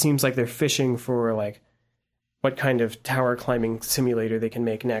it seems like they're fishing for, like, what kind of tower climbing simulator they can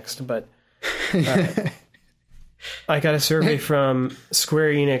make next. But I got a survey from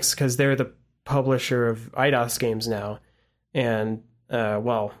Square Enix because they're the publisher of IDOS games now, and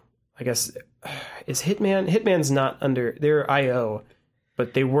well, I guess is Hitman's not under their IO,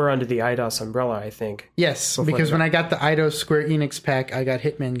 but they were under the IDOS umbrella, I think. Yes, because when I got the Eidos Square Enix pack, I got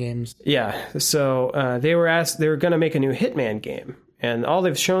Hitman games. Yeah, so they were going to make a new Hitman game, and all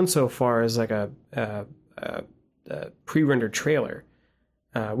they've shown so far is like a pre-rendered trailer,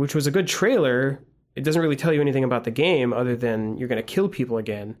 which was a good trailer. It doesn't really tell you anything about the game other than you're going to kill people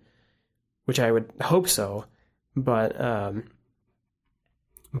again, which I would hope so. But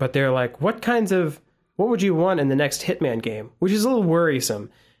they're like, what would you want in the next Hitman game? Which is a little worrisome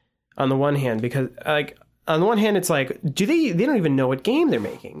on the one hand, because like on the one hand, it's like, they don't even know what game they're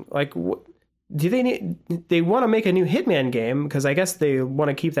making. Like, do they want to make a new Hitman game? Because I guess they want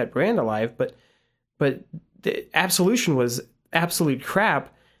to keep that brand alive, but the Absolution was absolute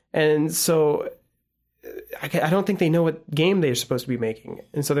crap. And so I don't think they know what game they're supposed to be making.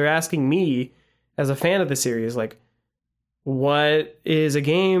 And so they're asking me as a fan of the series, like, what is the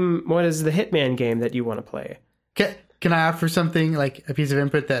Hitman game that you want to play? Can I offer something, like a piece of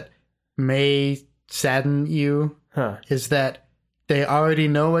input that may sadden you? Is that they already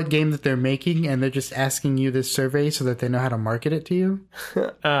know what game that they're making and they're just asking you this survey so that they know how to market it to you?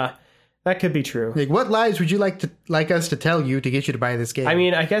 That could be true. Like, what lies would you like us to tell you to get you to buy this game? I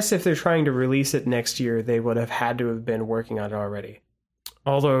mean, I guess if they're trying to release it next year, they would have had to have been working on it already.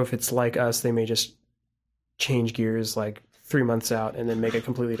 Although if it's like us, they may just change gears like 3 months out and then make a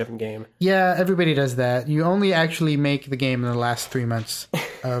completely different game. Yeah, everybody does that. You only actually make the game in the last 3 months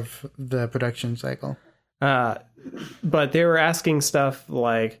of the production cycle. But they were asking stuff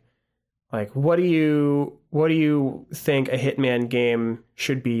like what do you think a Hitman game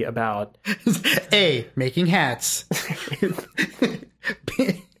should be about? A, making hats.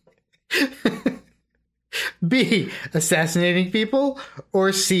 B, assassinating people.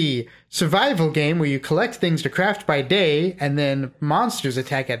 Or C, survival game where you collect things to craft by day and then monsters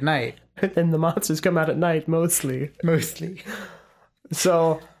attack at night. And the monsters come out at night mostly.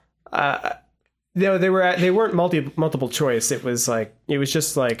 So, they weren't multiple choice. It was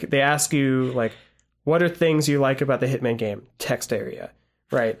just like they ask you like, what are things you like about the Hitman game? Text area,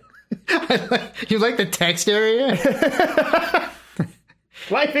 right? You like the text area?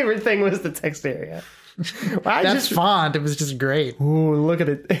 My favorite thing was the text area. That's font. It was just great. Ooh, look at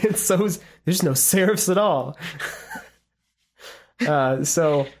it. It's so there's no serifs at all.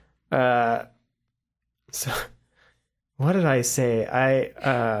 So what did I say?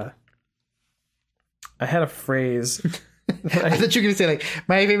 I had a phrase. I thought you were going to say, like,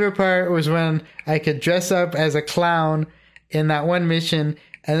 my favorite part was when I could dress up as a clown in that one mission,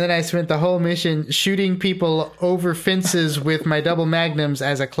 and then I spent the whole mission shooting people over fences with my double magnums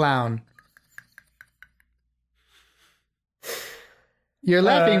as a clown. You're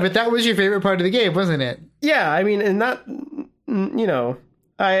laughing, but that was your favorite part of the game, wasn't it? Yeah, I mean, and that, you know,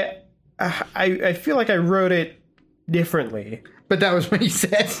 I feel like I wrote it differently. But that was what you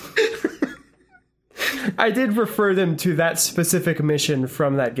said. I did refer them to that specific mission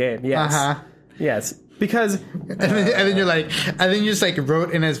from that game. Yes. Yes. Because and then you just like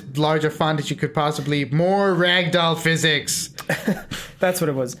wrote in as large a font as you could possibly, more ragdoll physics. That's what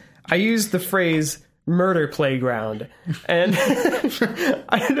it was. I used the phrase murder playground, and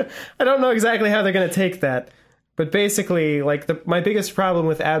I don't know exactly how they're going to take that, but basically, like, my biggest problem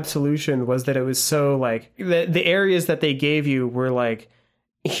with Absolution was that it was so like the areas that they gave you were like,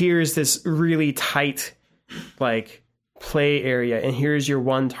 here's this really tight like play area, and here's your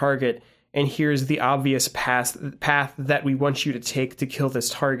one target, and here's the obvious path that we want you to take to kill this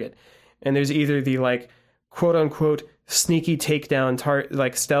target. And there's either the like quote unquote sneaky takedown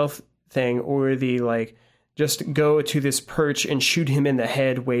like stealth thing, or the like just go to this perch and shoot him in the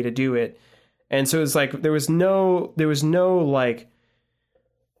head way to do it. And so it's like there was no like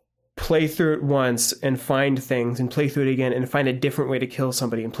play through it once and find things and play through it again and find a different way to kill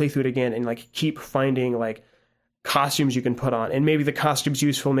somebody and play through it again and like keep finding like costumes you can put on, and maybe the costume's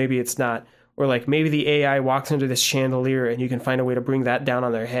useful, maybe it's not, or like maybe the AI walks under this chandelier and you can find a way to bring that down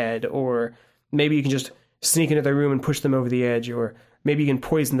on their head, or maybe you can just sneak into their room and push them over the edge, or maybe you can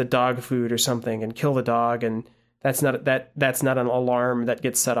poison the dog food or something and kill the dog, and that's not an alarm that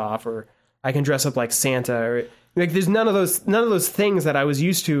gets set off, or I can dress up like Santa, or like there's none of those things that I was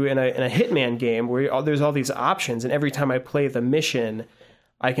used to in a Hitman game where there's all these options, and every time I play the mission,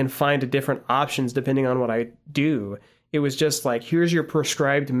 I can find different options depending on what I do. It was just like, here's your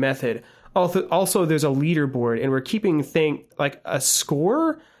prescribed method. Also, there's a leaderboard, and we're keeping like a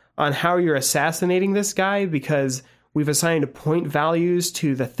score on how you're assassinating this guy because we've assigned point values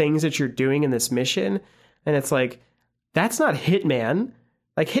to the things that you're doing in this mission. And it's like, that's not Hitman.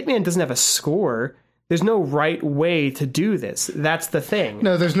 Like Hitman doesn't have a score. There's no right way to do this. That's the thing.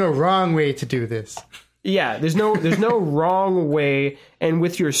 No, there's no wrong way to do this. Yeah, there's no wrong way. And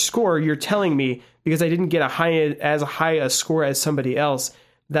with your score, you're telling me because I didn't get as high a score as somebody else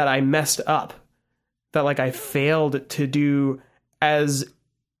that I messed up, that like I failed to do I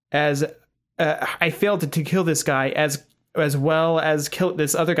failed to kill this guy as well as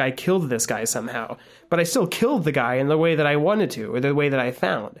this other guy killed this guy somehow, but I still killed the guy in the way that I wanted to, or the way that I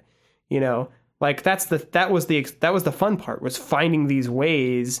found, like that was the fun part, was finding these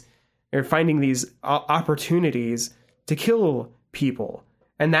ways or finding these opportunities to kill people.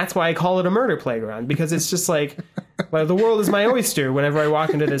 And that's why I call it a murder playground, because it's just like, well, the world is my oyster whenever I walk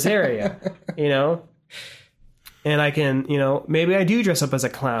into this area, and I can, maybe I do dress up as a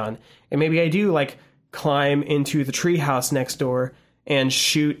clown, and maybe I do like climb into the treehouse next door and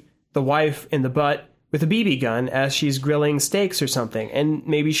shoot the wife in the butt with a BB gun as she's grilling steaks or something. And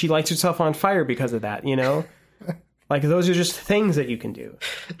maybe she lights herself on fire because of that, Like those are just things that you can do.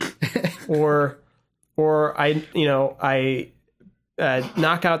 Or I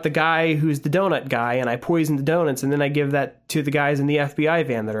knock out the guy who's the donut guy, and I poison the donuts, and then I give that to the guys in the FBI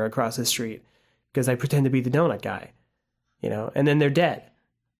van that are across the street because I pretend to be the donut guy, and then they're dead.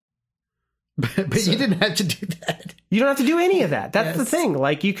 But you didn't have to do that. You don't have to do any of that. That's the thing.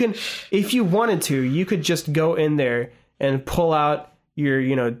 Like you can, if you wanted to, you could just go in there and pull out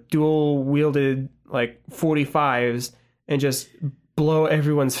your, dual wielded like 45s and just blow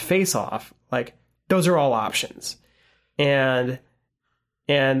everyone's face off. Like those are all options. And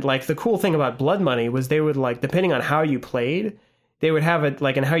like the cool thing about Blood Money was they would like, depending on how you played, they would have it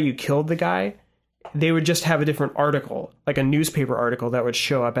like, and how you killed the guy, they would just have a different article, like a newspaper article that would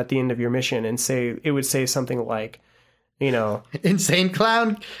show up at the end of your mission and it would say something like, insane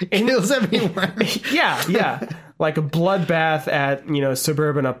clown kills everyone. Yeah. Like a bloodbath at,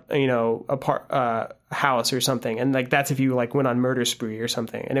 suburban, house or something. And like, that's if you like went on murder spree or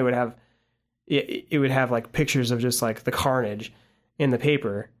something. And it would have like pictures of just like the carnage in the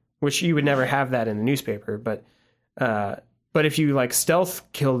paper, which you would never have that in the newspaper. But if you like stealth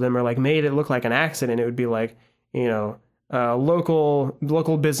killed them or like made it look like an accident, it would be like,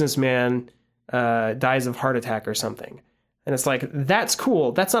 local businessman dies of heart attack or something. And it's like, that's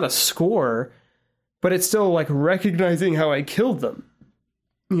cool. That's not a score, but it's still like recognizing how I killed them,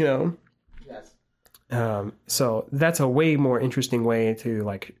 Yes. So that's a way more interesting way to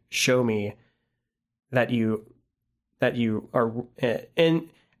like show me that you are, and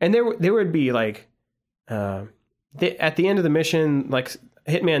there would be like, at the end of the mission, like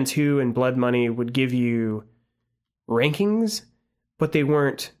Hitman 2 and Blood Money would give you rankings, but they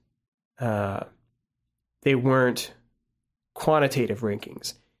weren't quantitative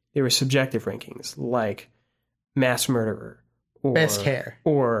rankings. They were subjective rankings, like Mass Murderer or Best Hair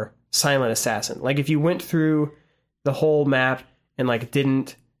or Silent Assassin. Like if you went through the whole map and like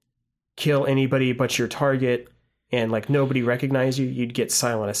didn't kill anybody but your target and like nobody recognized you, you'd get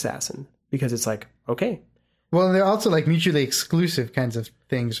Silent Assassin, because it's like, okay. Well, they're also like mutually exclusive kinds of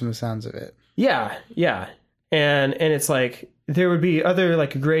things from the sounds of it. Yeah. And it's like there would be other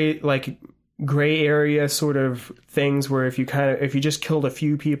like gray area sort of things where if you just killed a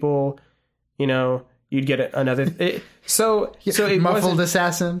few people, you'd get another. So it muffled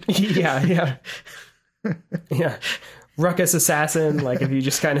assassin. Yeah. Ruckus assassin. Like if you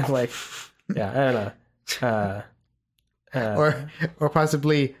just kind of like, I don't know. Or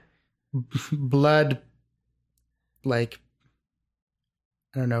possibly blood, like,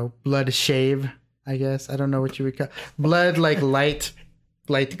 I don't know, blood shave, I guess. I don't know what you would call blood, like light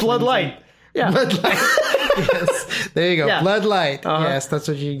blood light. Yeah. Blood light. Yes. There you go. Yeah. Blood light. Yes, that's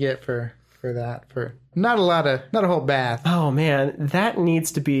what you get for that. For not a whole bath. Oh man, that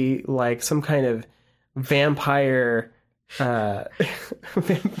needs to be like some kind of vampire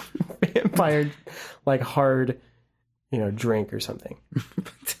vampire like hard, drink or something.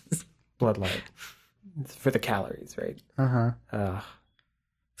 Blood light. It's for the calories, right?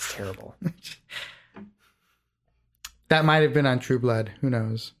 It's terrible. That might have been on True Blood. Who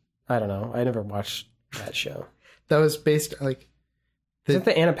knows? I don't know. I never watched that show. That was based like. Is that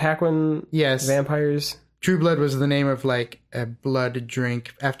the Anna Paquin? Yes. Vampires? True Blood was the name of like a blood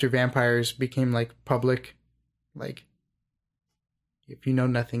drink after vampires became like public. Like, if you know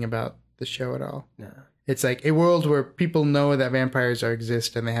nothing about the show at all. No. It's like a world where people know that vampires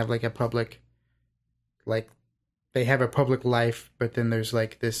exist and they have like a public, like, they have a public life, but then there's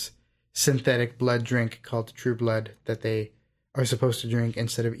like this synthetic blood drink called True Blood that they are supposed to drink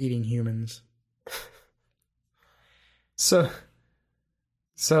instead of eating humans. So,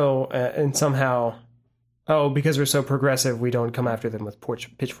 and somehow Oh, because we're so progressive, we don't come after them with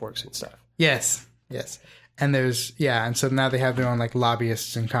pitchforks and stuff. Yes. And and so now they have their own like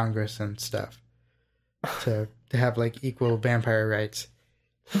lobbyists in Congress and stuff to have like equal vampire rights.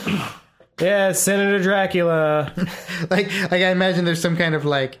 Yeah, Senator Dracula. like I imagine there's some kind of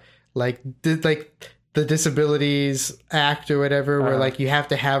like the Disabilities Act or whatever, where like you have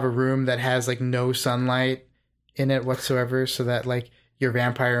to have a room that has like no sunlight in it whatsoever, so that like your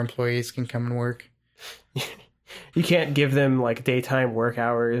vampire employees can come and work. You can't give them like daytime work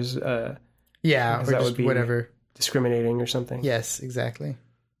hours. Yeah, or that just would be whatever. Discriminating or something. Yes, exactly.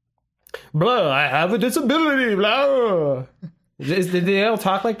 Blah, I have a disability, blah. Did they all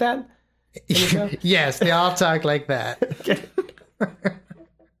talk like that? Yes, they all talk like that.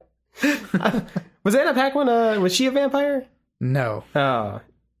 Was Anna Paquin, was she a vampire? No. Oh.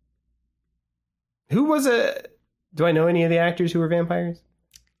 Who was do I know any of the actors who were vampires?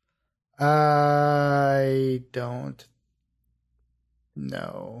 I don't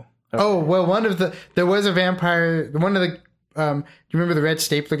know. Okay. Oh, well, there was a vampire, one of the, do you remember the red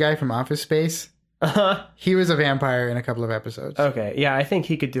stapler guy from Office Space? Uh-huh. He was a vampire in a couple of episodes. Okay, yeah, I think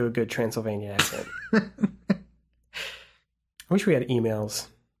he could do a good Transylvanian accent. I wish we had emails.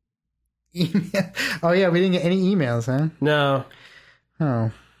 Oh, yeah, we didn't get any emails, huh? No. Oh.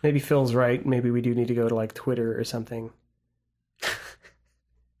 Maybe Phil's right. Maybe we do need to go to like Twitter or something.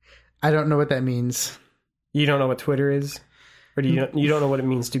 I don't know what that means. You don't know what Twitter is? Or you don't know what it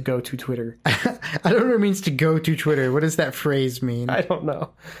means to go to Twitter? I don't know what it means to go to Twitter. What does that phrase mean? I don't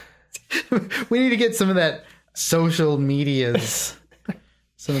know. We need to get some of that social medias.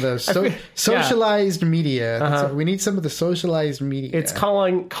 Some of those socialized media. Uh-huh. We need some of the socialized media. It's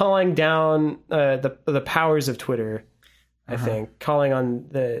calling down the powers of Twitter, I think. Calling on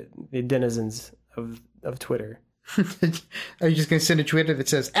the denizens of Twitter. Are you just going to send a Twitter that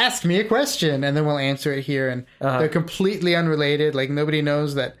says, ask me a question, and then we'll answer it here, and they're completely unrelated, like nobody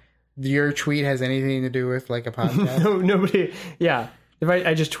knows that your tweet has anything to do with like a podcast? No, nobody. Yeah. If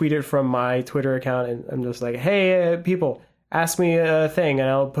I just tweet it from my Twitter account and I'm just like, hey, people, ask me a thing and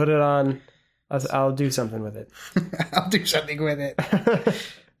I'll put it on, I'll do something with it. I'll do something with it.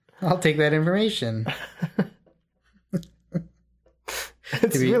 I'll take that information.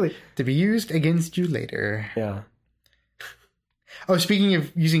 to be used against you later. Yeah. Oh, speaking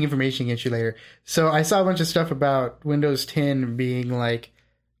of using information against you later. So I saw a bunch of stuff about Windows 10 being like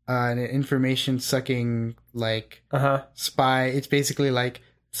an information sucking like spy. It's basically like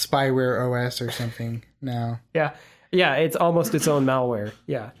spyware OS or something now. Yeah. Yeah. It's almost its own malware.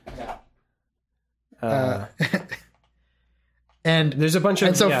 Yeah. And there's a bunch of,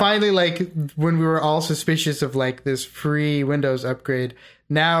 and so finally, like when we were all suspicious of like this free Windows upgrade,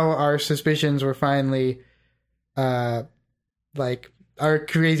 now our suspicions were finally, like our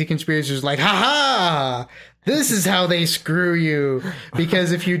crazy conspirators like, ha, this is how they screw you.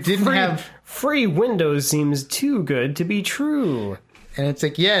 Because if you didn't have free Windows seems too good to be true. And it's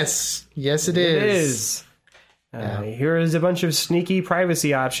like, yes, it is. It is. Here is a bunch of sneaky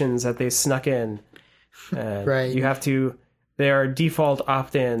privacy options that they snuck in. Right. You have to, they are default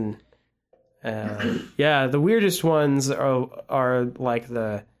opt-in. Yeah, the weirdest ones are like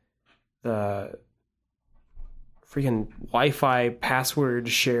the freaking Wi-Fi password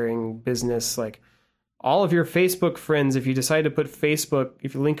sharing business. Like all of your Facebook friends, if you decide to put Facebook,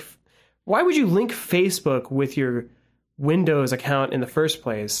 if you link, why would you link Facebook with your Windows account in the first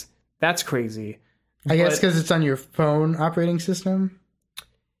place? That's crazy. I guess because it's on your phone operating system.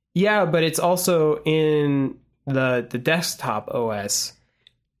 Yeah, but it's also in the desktop OS.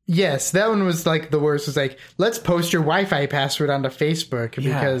 Yes, that one was like the worst. It's like, let's post your Wi-Fi password onto Facebook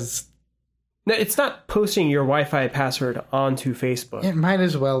because... No, it's not posting your Wi-Fi password onto Facebook. It might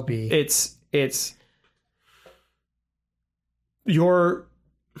as well be. It's your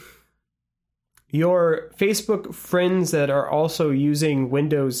Facebook friends that are also using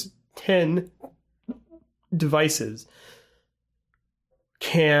Windows 10 devices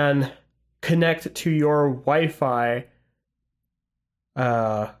can connect to your Wi-Fi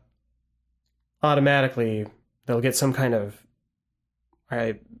automatically. They'll get some kind of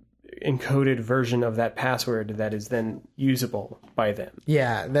encoded version of that password that is then usable by them.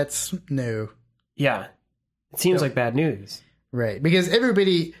 Yeah, that's no. Yeah. It seems like bad news. Right. Because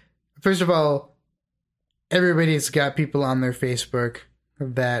everybody, first of all, everybody's got people on their Facebook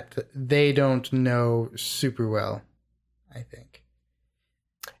that they don't know super well, I think.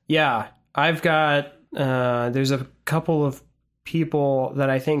 Yeah. I've got, there's a couple of people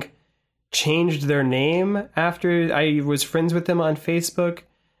that I think changed their name after I was friends with them on Facebook.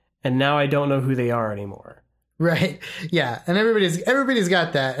 And now I don't know who they are anymore. Right. Yeah. And everybody's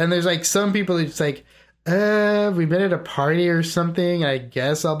got that. And there's like some people it's like, We met at a party or something. I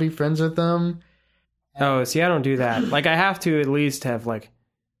guess I'll be friends with them. Oh, see, I don't do that. Like, I have to at least have, like,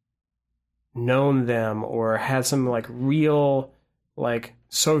 known them or had some, like, real, like,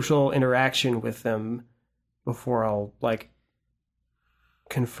 social interaction with them before I'll, like,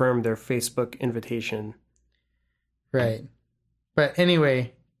 confirm their Facebook invitation. Right. But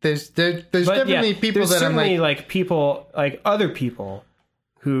anyway, there's definitely people that I'm like... like, people, like, other people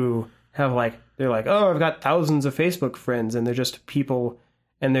who have, like, they're like, oh, I've got thousands of Facebook friends, and they're just people...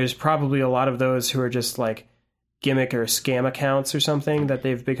 And there's probably a lot of those who are just like gimmick or scam accounts or something that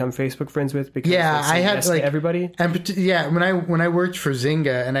they've become Facebook friends with because I had yes like to everybody. And when I worked for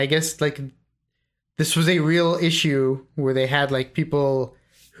Zynga, and I guess like this was a real issue where they had like people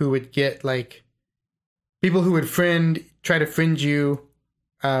who would get like people who would try to friend you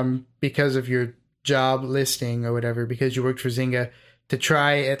because of your job listing or whatever because you worked for Zynga to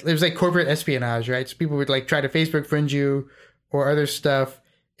try it was like corporate espionage, right? So people would like try to Facebook friend you or other stuff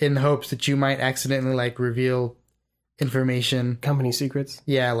in the hopes that you might accidentally like reveal information, Company secrets.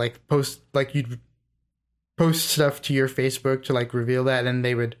 Yeah, like you'd post stuff to your Facebook to like reveal that, and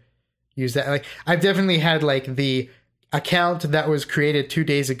they would use that. Like I've definitely had like the account that was created 2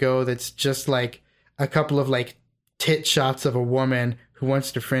 days ago that's just like a couple of like tit shots of a woman who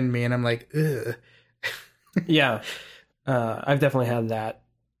wants to friend me, and I'm like, ugh. Yeah, I've definitely had that.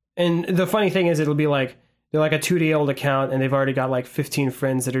 And the funny thing is, it'll be like they're like a 2-day-old account, and they've already got like 15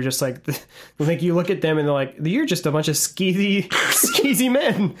 friends that are just like you look at them and they're like, you're just a bunch of skeezy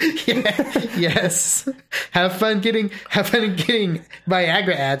men. Yeah, yes. Have fun getting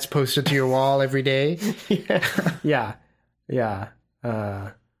Viagra ads posted to your wall every day. Yeah.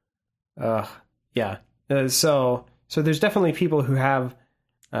 So there's definitely people who have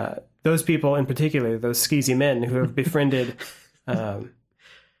those people in particular, those skeezy men who have befriended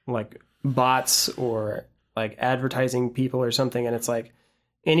like bots or like advertising people or something, and it's like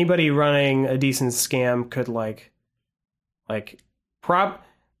anybody running a decent scam could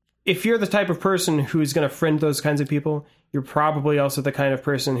if you're the type of person who's going to friend those kinds of people, you're probably also the kind of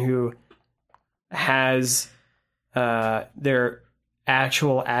person who has their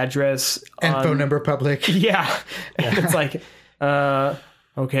actual address and phone number public. Yeah. And it's like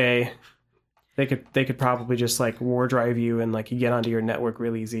okay, they could probably just like war drive you and like you get onto your network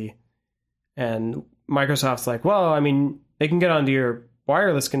real easy. And Microsoft's like, well, I mean, they can get onto your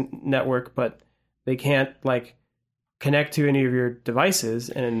wireless network, but they can't like connect to any of your devices.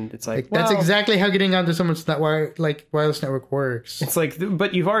 And it's like that's exactly how getting onto someone's wireless network works. It's like,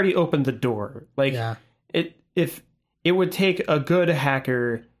 but you've already opened the door. Like, if it would take a good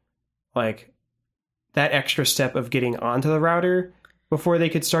hacker, like that extra step of getting onto the router before they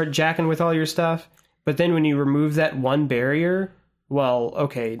could start jacking with all your stuff. But then when you remove that one barrier, well,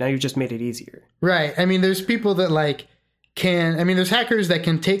 okay, now you've just made it easier. Right. I mean, there's people that like there's hackers that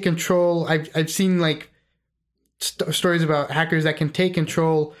can take control. I've seen like stories about hackers that can take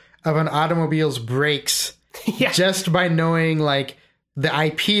control of an automobile's brakes just by knowing like the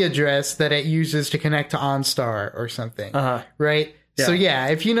IP address that it uses to connect to OnStar or something. Right. Yeah. So yeah,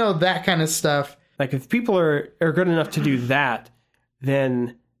 if you know that kind of stuff, like if people are good enough to do that,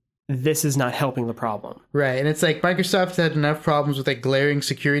 then this is not helping the problem. Right. And it's like Microsoft had enough problems with like glaring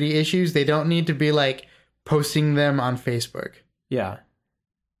security issues. They don't need to be like posting them on Facebook. Yeah.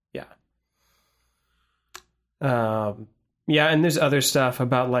 Yeah. And there's other stuff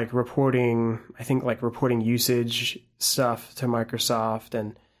about like reporting, I think like reporting usage stuff to Microsoft.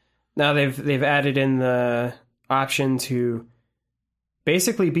 And now they've added in the option to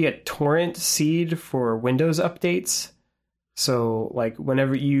basically be a torrent seed for Windows updates. So, like,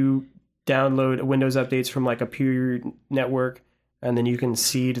 whenever you download Windows updates from, like, a peer network, and then you can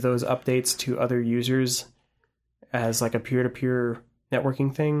seed those updates to other users as, like, a peer-to-peer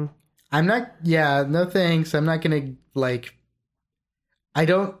networking thing. No thanks. I'm not going to, like, I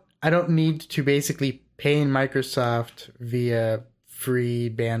don't need to basically pay Microsoft via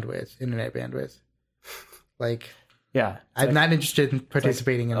free bandwidth, internet bandwidth. Like, yeah. I'm not interested in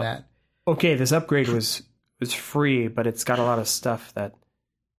participating in that. Okay, this upgrade was free, but it's got a lot of stuff that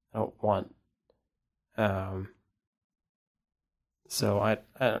I don't want. So I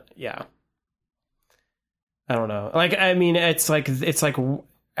don't know. Like, I mean, it's like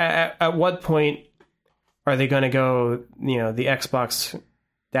at what point are they going to go, the Xbox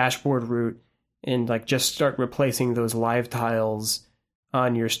dashboard route and like just start replacing those live tiles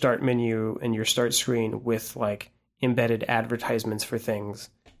on your start menu and your start screen with like embedded advertisements for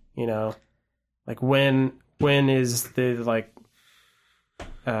things, like when is the like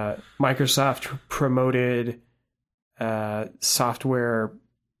Microsoft promoted software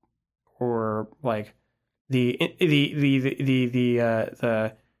or like the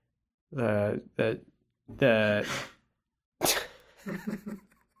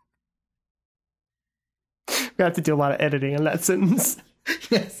we have to do a lot of editing in that sentence.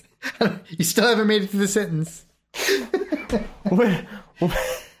 Yes. You still haven't made it through the sentence.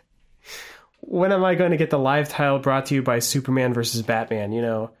 When am I going to get the live title brought to you by Superman versus Batman? You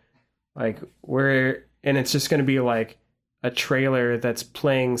know, like and it's just going to be like a trailer that's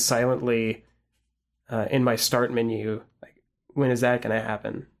playing silently in my start menu. Like, when is that going to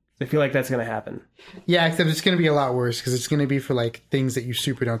happen? I feel like that's going to happen. Yeah, except it's going to be a lot worse because it's going to be for like things that you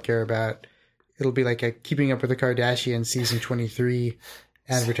super don't care about. It'll be like a Keeping Up with the Kardashians season 23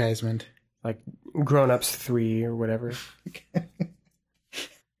 advertisement. Like Grown Ups 3 or whatever.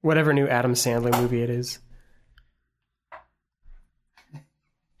 Whatever new Adam Sandler movie it is.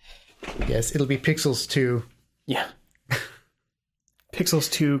 Yes, it'll be Pixels 2. Yeah.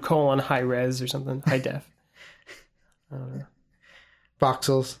 Pixels 2 : high res or something. High def.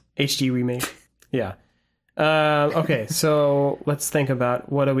 Voxels. HD remake. Yeah. Okay, so let's think about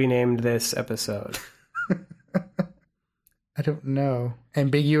what do we named this episode? I don't know.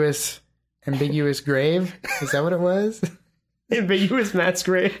 Ambiguous Grave? Is that what it was? Ambiguous Matt's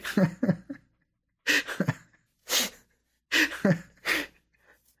Grave.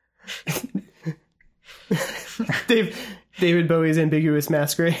 David Bowie's Ambiguous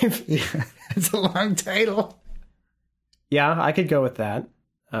Mass Grave. Yeah, it's a long title. Yeah, I could go with that.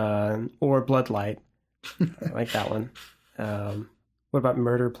 Or Bloodlight. I like that one. What about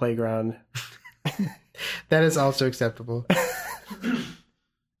Murder Playground? That is also acceptable.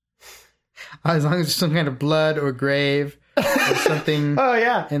 As long as there's some kind of blood or grave or something oh,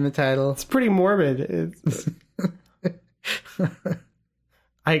 yeah. in the title. It's pretty morbid.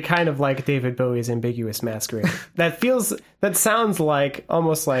 I kind of like David Bowie's Ambiguous Masquerade. That sounds like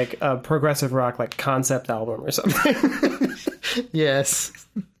almost like a progressive rock like concept album or something. Yes.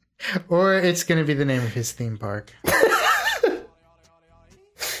 Or it's going to be the name of his theme park.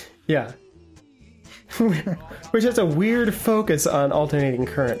 Yeah. Which has a weird focus on alternating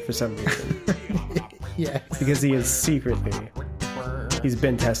current for some reason. Yes. Because he's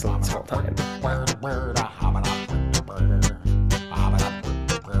been Tesla this whole time.